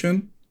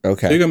occupation.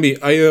 Okay. So you can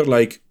be either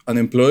like an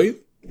employee,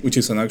 which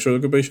is an actual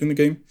occupation in the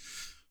game,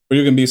 or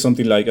you can be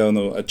something like, I don't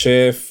know, a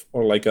chef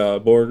or like a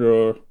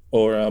burglar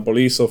or a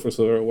police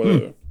officer or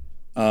whatever.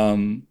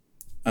 And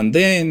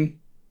then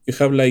you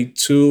have like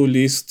 2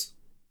 lists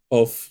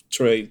of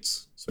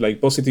traits. So like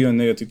positive and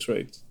negative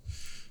traits.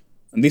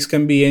 And this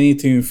can be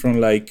anything from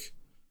like,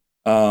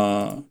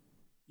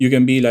 you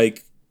can be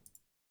like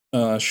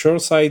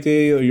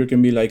short-sighted, or you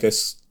can be like a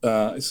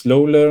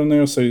slow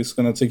learner. So it's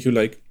going to take you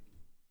like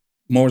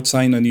more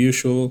time than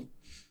usual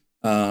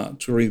to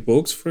read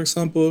books, for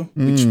example,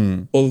 which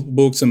all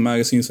books and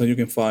magazines that you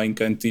can find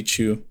can teach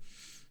you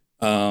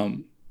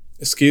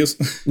skills.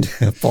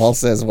 Paul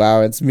says,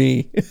 wow, it's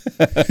me.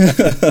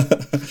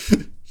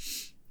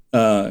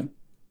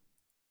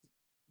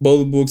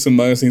 Both books and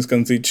magazines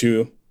can teach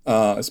you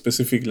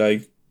specific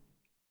like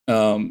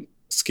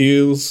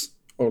skills,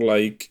 or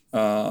like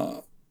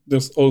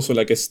there's also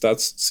like a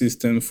stats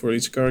system for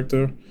each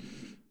character.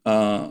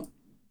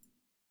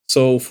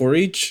 So for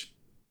each,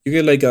 you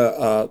get like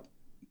a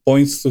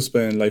points to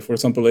spend, like for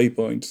example 8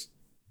 points.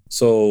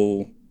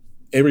 So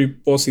every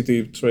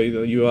positive trait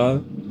that you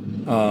add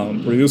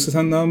reduces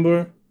a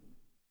number,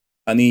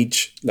 and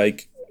each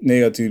like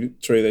negative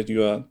trait that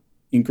you add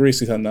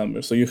increases a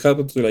number. So you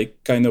have to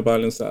like kind of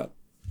balance that.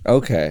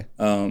 Okay.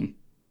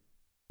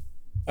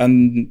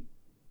 And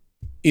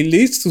it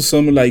leads to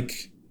some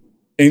like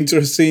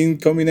interesting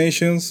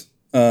combinations.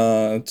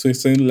 To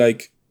extend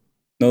like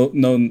no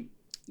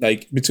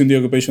like between the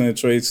occupation and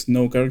traits,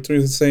 no character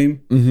is the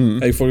same.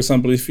 Like for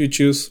example, if you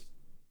choose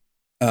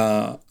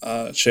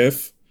a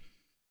chef,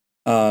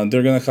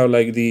 they're gonna have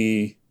like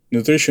the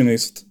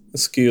nutritionist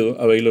skill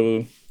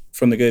available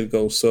from the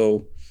get-go.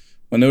 So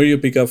whenever you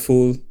pick up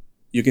food,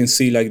 you can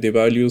see like the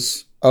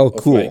values of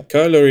cool. like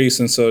calories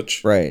and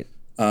such, right,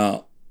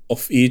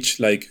 of each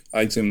like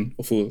item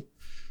of food.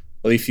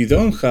 But if you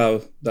don't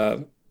have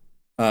that,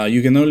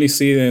 you can only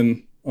see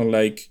them on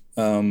like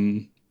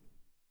on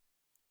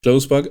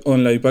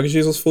like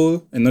packages of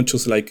food, and not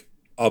just like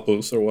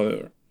apples or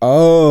whatever.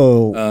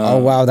 Oh,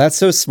 wow, that's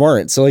so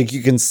smart. So like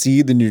you can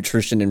see the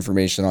nutrition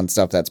information on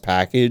stuff that's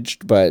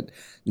packaged, but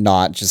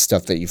not just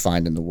stuff that you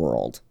find in the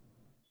world.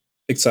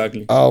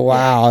 Exactly. Oh,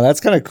 wow,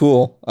 that's kind of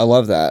cool. I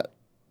love that.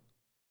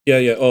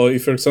 Yeah. Or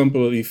if, for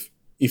example, if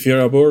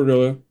you're a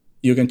burglar,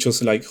 you can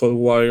just like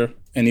hotwire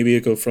any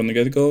vehicle from the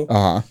get-go.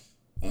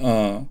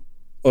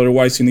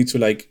 Otherwise, you need to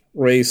like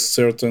raise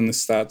certain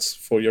stats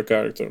for your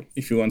character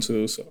if you want to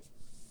do so.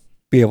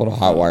 Be able to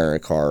hotwire a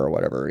car or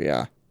whatever.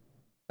 Yeah,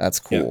 that's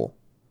cool.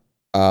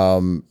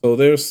 So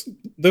there's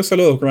a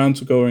lot of ground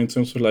to cover in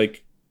terms of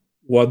like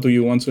what do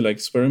you want to like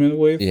experiment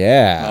with.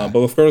 Yeah. But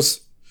of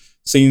course,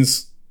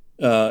 since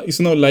it's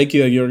not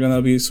likely that you're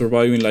gonna be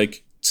surviving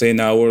like 10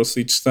 hours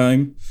each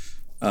time,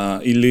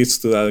 it leads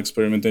to that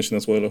experimentation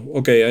as well.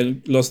 Okay,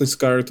 I lost this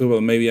character,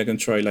 but maybe I can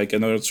try like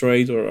another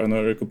trait or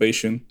another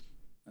occupation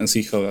and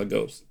see how that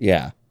goes.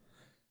 Yeah.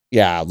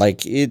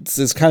 Like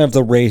it's kind of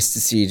the race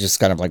to see just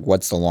kind of like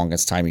what's the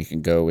longest time you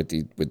can go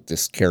with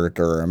this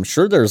character. I'm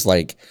sure there's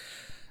like,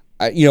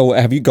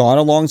 have you gone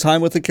a long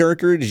time with the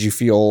character? Did you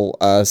feel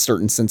a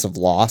certain sense of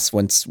loss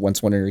once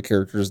one of your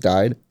characters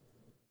died?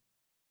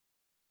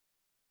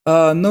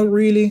 Not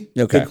really.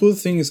 Okay. The cool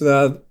thing is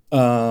that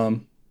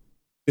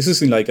this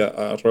isn't like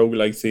a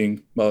roguelike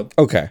thing, but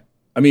okay.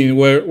 I mean,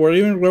 were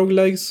even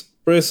roguelikes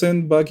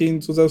present back in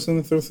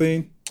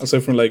 2013?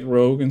 Aside from like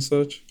Rogue and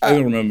such? I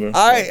don't remember.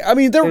 I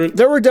mean,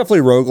 there were definitely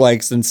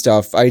roguelikes and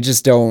stuff. I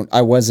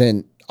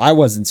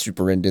wasn't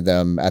super into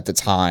them at the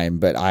time,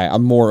 but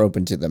I'm more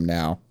open to them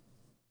now.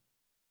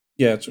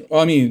 Yeah, true.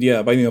 I mean,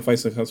 yeah, Binding of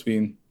Isaac has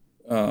been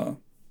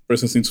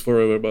present since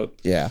forever, but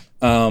yeah.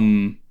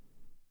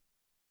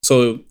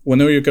 So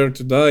whenever your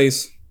character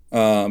dies,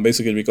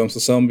 basically becomes a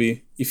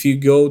zombie. If you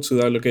go to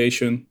that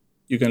location,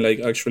 you can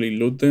like actually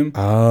loot them.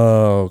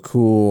 Oh,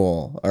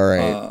 cool. All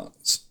right.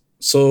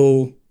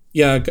 So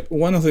yeah,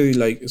 one of the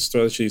like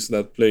strategies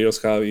that players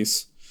have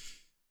is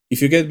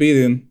if you get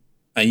beaten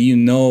and you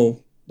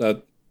know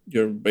that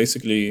you're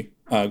basically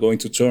going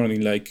to turn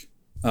in like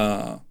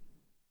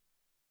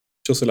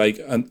just like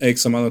an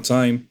X amount of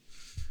time,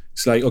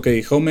 it's like,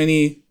 okay, how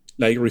many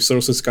like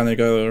resources can I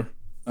gather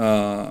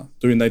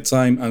during that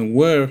time, and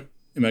where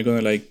am I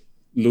gonna like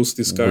lose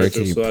this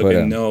character so I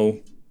can know?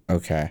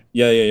 Okay.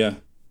 Yeah.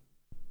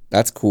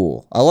 That's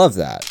cool. I love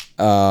that.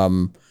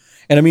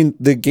 And I mean,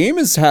 the game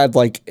has had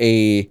like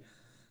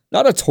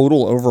not a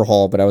total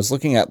overhaul, but I was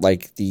looking at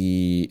like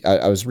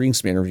I was reading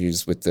some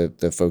interviews with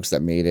the folks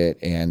that made it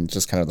and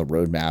just kind of the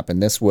roadmap.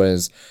 And this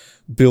was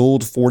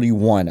build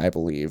 41, I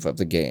believe, of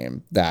the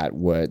game that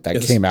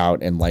yes. came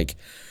out in like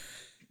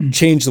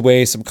changed the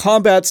way some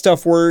combat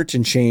stuff worked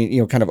and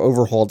kind of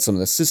overhauled some of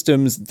the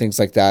systems and things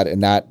like that.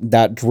 And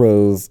that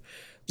drove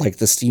like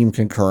the Steam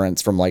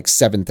concurrence from like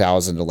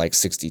 7,000 to like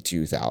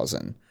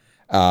 62,000.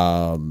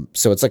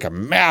 So it's like a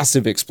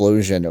massive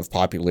explosion of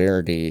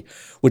popularity,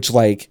 which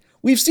like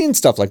we've seen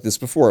stuff like this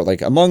before,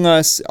 like Among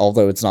Us,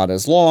 although it's not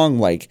as long,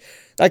 like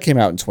that came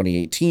out in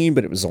 2018,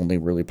 but it was only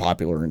really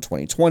popular in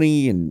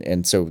 2020.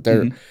 And so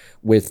there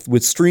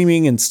with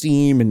streaming and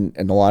Steam and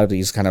a lot of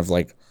these kind of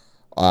like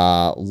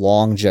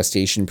long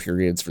gestation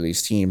periods for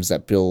these teams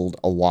that build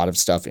a lot of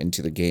stuff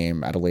into the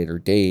game at a later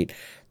date,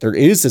 there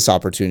is this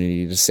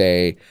opportunity to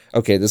say,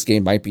 okay, this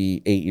game might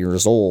be 8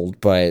 years old,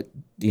 but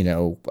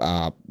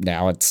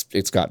now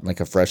it's got like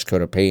a fresh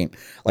coat of paint.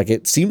 Like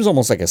it seems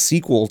almost like a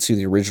sequel to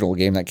the original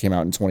game that came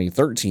out in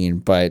 2013,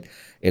 but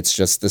it's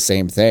just the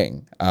same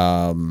thing.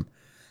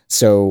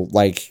 So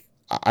like,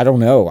 I don't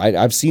know.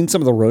 I've seen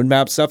some of the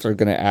roadmap stuff. They're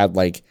going to add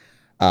like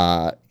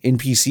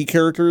NPC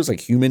characters, like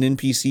human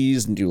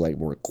NPCs, and do like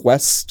more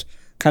quest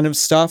kind of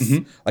stuff.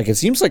 Like it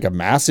seems like a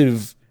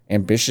massive,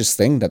 ambitious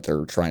thing that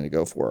they're trying to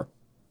go for.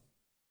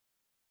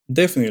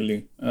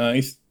 Definitely.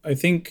 I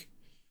think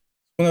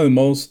one of the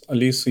most, at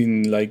least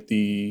in like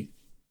the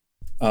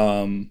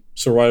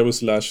survival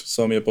 /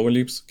 zombie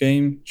apocalypse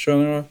game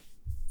genre,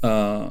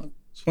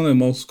 it's one of the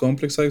most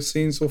complex I've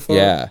seen so far.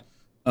 Yeah.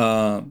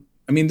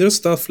 I mean, there's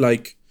stuff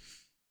like,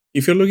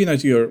 if you're looking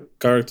at your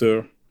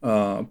character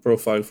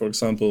profile, for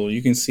example,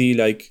 you can see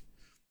like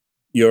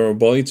your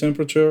body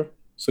temperature.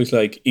 So it's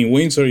like in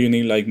winter, you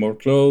need like more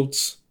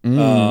clothes.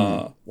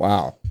 Wow.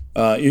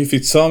 If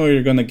it's summer,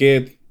 you're going to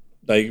get,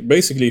 like,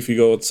 basically, if you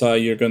go outside,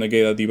 you're going to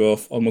get a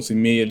debuff almost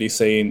immediately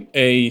saying,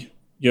 hey,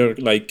 you're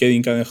like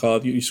getting kind of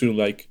hot. You should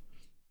like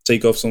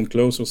take off some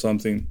clothes or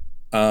something.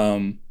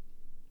 And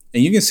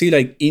you can see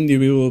like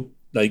individual,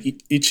 like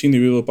each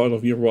individual part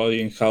of your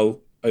body and how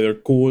either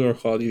cool or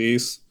hot it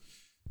is.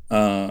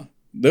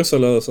 There's a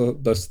lot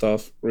of that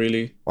stuff,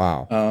 really.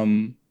 Wow.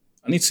 And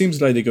it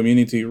seems like the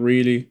community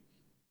really,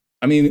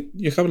 I mean,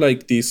 you have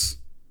like these,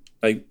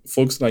 like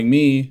folks like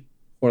me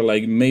who are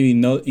like maybe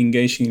not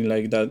engaging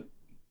like that,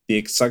 the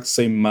exact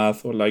same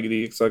math or like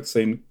the exact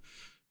same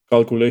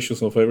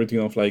calculations of everything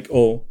of like,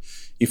 oh,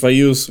 if I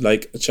use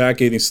like a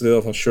jacket instead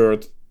of a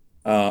shirt,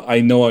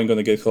 I know I'm going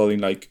to get hot in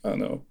like, I don't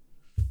know,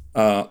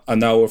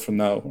 an hour from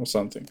now or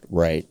something.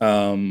 Right.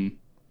 But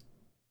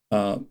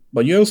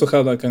you also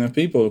have that kind of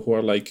people who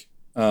are like,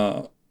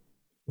 who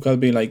have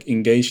been like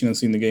engaging and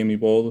seeing the game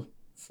evolve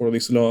for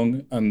this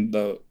long and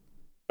are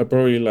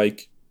probably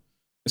like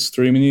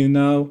streaming it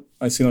now.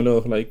 I've seen a lot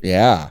of like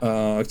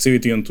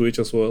activity on Twitch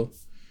as well.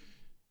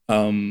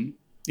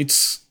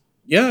 It's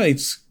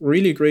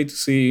really great to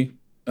see.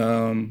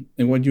 And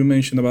what you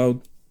mentioned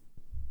about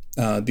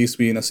this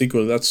being a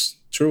sequel, that's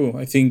true.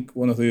 I think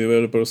one of the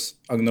developers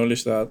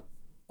acknowledged that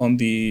on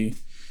the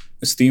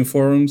Steam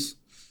forums,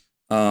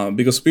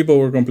 because people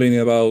were complaining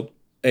about,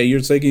 hey, you're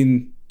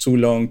taking too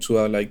long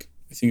to like,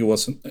 I think it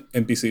was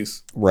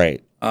NPCs.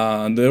 Right.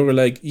 And they were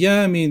like,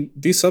 yeah, I mean,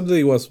 this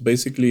update was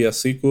basically a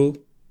sequel.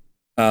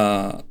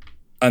 And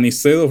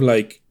instead of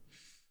like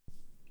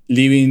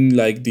leaving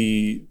like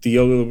the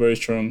older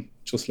version,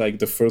 just like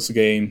the first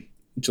game,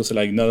 just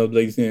like not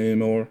updating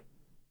anymore,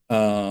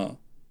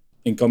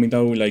 and coming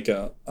out with like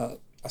a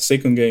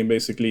second game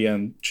basically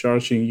and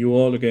charging you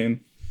all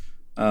again,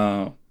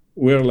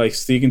 we're like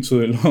sticking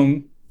to the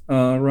long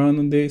run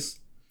on this.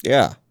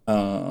 Yeah.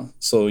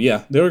 So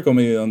yeah, they were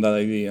committed on that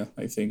idea,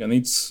 I think, and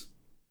I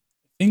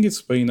think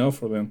it's paying off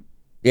for them.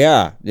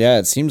 Yeah,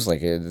 it seems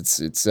like it.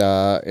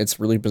 It's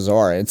really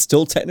bizarre. It's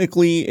still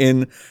technically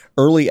in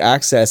early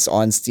access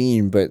on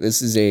Steam, but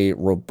this is a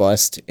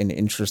robust and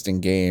interesting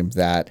game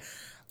that,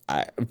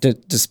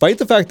 despite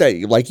the fact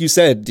that, like you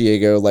said,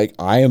 Diego, like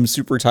I am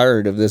super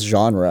tired of this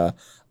genre,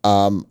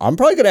 I'm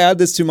probably gonna add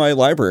this to my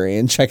library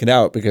and check it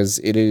out because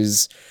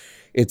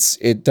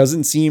it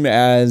doesn't seem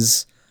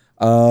as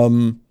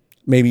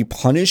maybe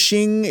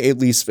punishing, at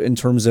least in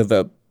terms of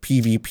a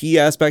PvP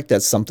aspect,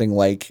 as something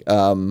like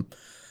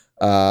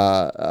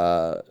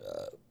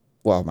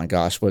well, my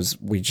gosh,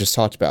 we just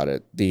talked about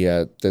it,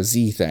 the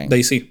Z thing.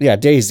 DayZ. Yeah,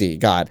 DayZ.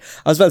 God,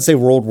 I was about to say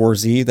World War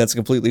Z. That's a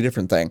completely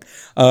different thing.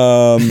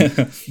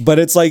 But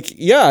it's like,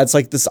 it's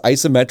like this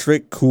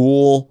isometric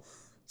cool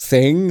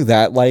thing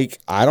that, like,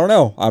 I don't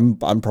know, I'm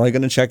probably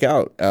gonna check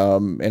out.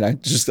 And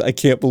I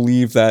can't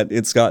believe that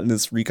it's gotten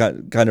this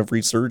kind of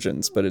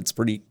resurgence, but it's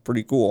pretty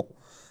cool.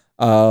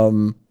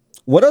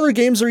 What other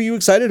games are you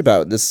excited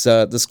about this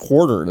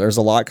quarter? There's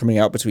a lot coming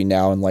out between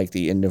now and like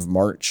the end of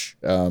March.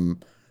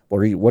 What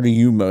are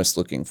you most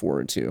looking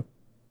forward to?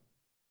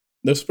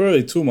 There's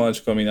probably too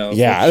much coming out.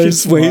 Yeah,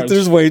 there's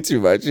way too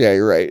much. Yeah,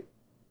 you're right.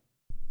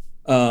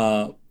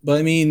 But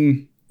I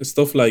mean,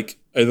 stuff like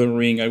Elden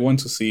Ring, I want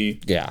to see.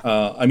 Yeah.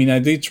 I mean, I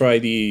did try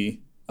the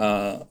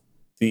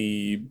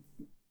beta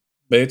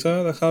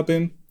that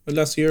happened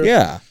last year.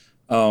 Yeah.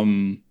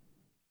 And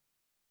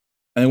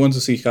I want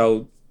to see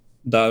how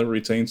that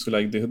retains to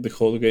like the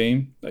whole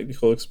game, like the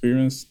whole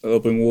experience, the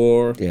open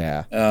world.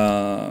 Yeah.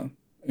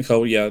 And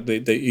how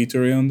they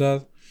iterate on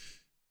that.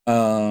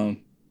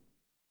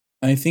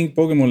 I think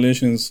Pokemon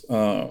Legends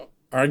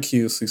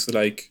Arceus is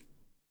like,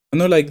 I'm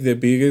not like the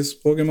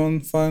biggest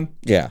Pokemon fan.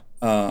 Yeah.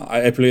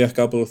 I play a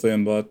couple of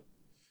them, but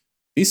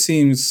this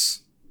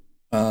seems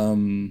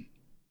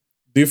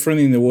different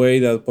in the way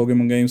that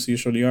Pokemon games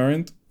usually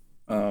aren't,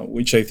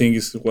 which I think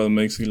is what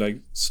makes it like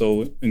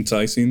so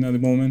enticing at the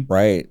moment.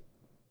 Right.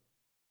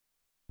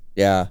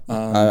 Yeah.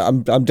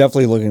 I'm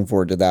definitely looking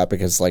forward to that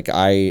because like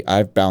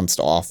I've bounced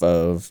off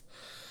of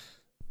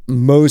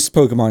most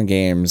Pokemon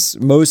games,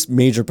 most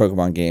major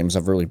Pokemon games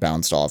I've really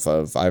bounced off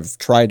of. I've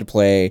tried to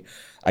play,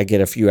 I get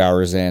a few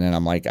hours in and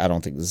I'm like, I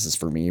don't think this is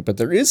for me, but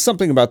there is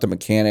something about the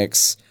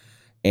mechanics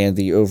and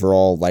the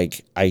overall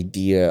like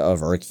idea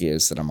of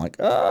Arceus that I'm like,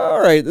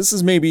 all right, this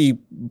is maybe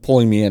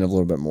pulling me in a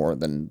little bit more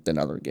than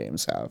other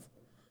games have.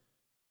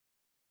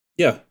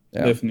 Yeah,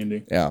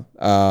 definitely. Yeah.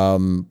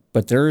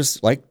 But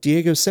there's, like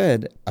Diego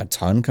said, a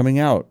ton coming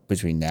out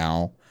between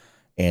now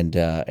and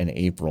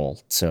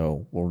April.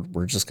 So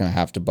we're just gonna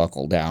have to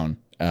buckle down.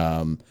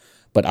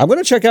 But I'm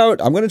gonna check out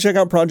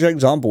Project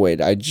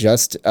Zomboid. I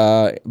just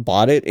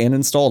bought it and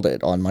installed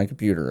it on my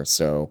computer.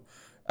 So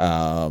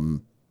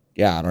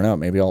yeah, I don't know.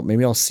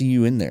 Maybe I'll see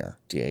you in there,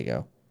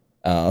 Diego.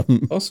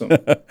 Awesome. All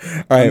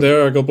right. And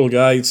there are a couple of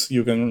guides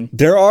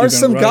There are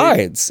some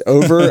guides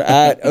over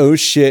at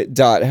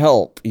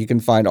ohshit.help. You can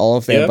find all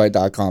of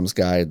fanbyte.com's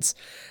guides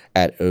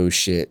at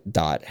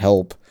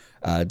ohshit.help.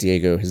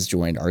 Diego has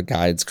joined our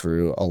guides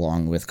crew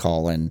along with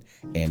Colin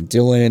and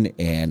Dylan,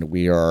 and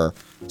we are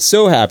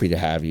so happy to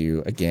have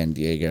you again,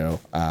 Diego.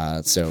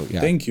 So yeah,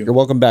 thank you. You're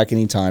welcome back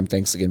anytime.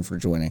 Thanks again for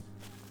joining.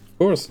 Of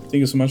course. Thank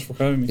you so much for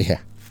having me. Yeah.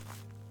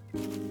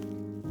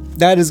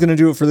 That is going to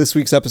do it for this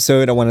week's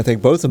episode. I want to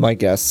thank both of my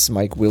guests,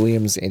 Mike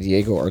Williams and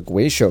Diego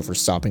Arguello, for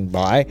stopping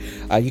by.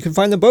 You can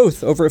find them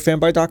both over at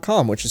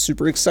fanbyte.com, which is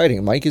super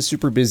exciting. Mike is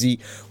super busy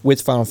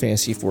with Final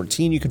Fantasy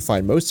XIV. You can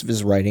find most of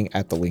his writing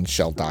at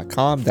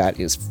thelinkshell.com. That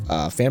is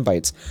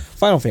Fanbyte's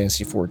Final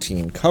Fantasy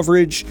XIV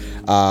coverage.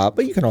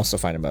 But you can also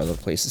find him at other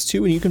places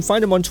too. And you can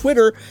find him on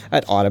Twitter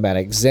at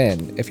Automatic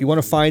Zen. If you want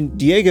to find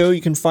Diego,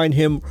 you can find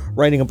him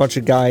writing a bunch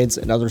of guides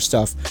and other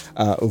stuff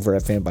over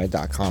at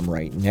fanbyte.com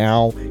right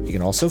now. You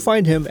can also find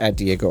him at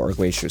Diego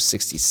Arguello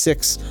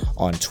 66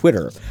 on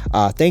Twitter.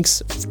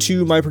 Thanks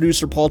to my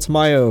producer Paul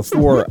Tamayo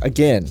for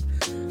again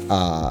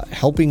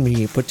helping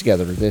me put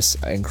together this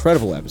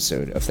incredible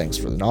episode of Thanks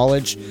for the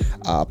Knowledge.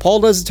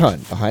 Paul does a ton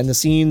behind the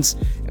scenes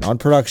and on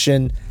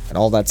production and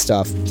all that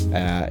stuff.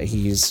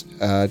 He's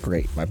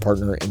great, my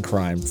partner in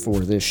crime for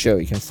this show.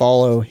 You can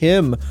follow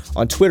him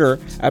on Twitter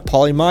at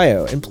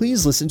Polymayo, and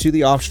please listen to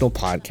the Optional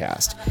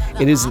Podcast.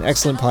 It is an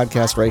excellent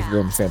podcast right here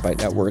on the Fanbyte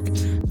Network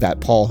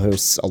that Paul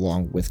hosts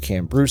along with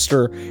Cam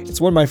Brewster.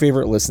 It's one of my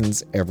favorite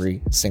listens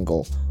every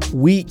single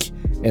week,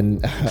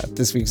 and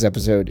this week's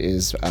episode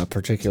is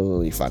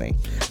particularly funny.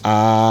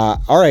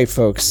 All right,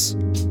 folks.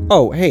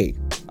 Oh, hey,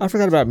 I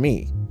forgot about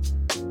me.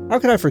 How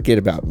could I forget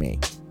about me?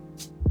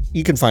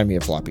 You can find me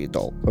at Floppy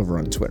Adult over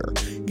on Twitter.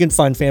 You can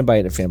find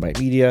Fanbyte at Fanbyte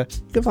Media.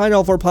 You can find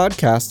all of our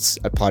podcasts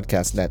at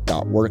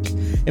podcastnet.work.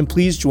 And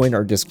please join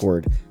our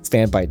Discord,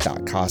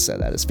 fanbyte.casa.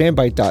 That is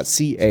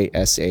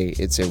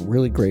fanbyte.casa. It's a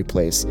really great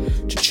place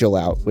to chill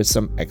out with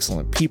some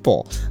excellent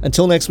people.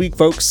 Until next week,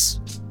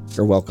 folks,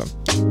 you're welcome.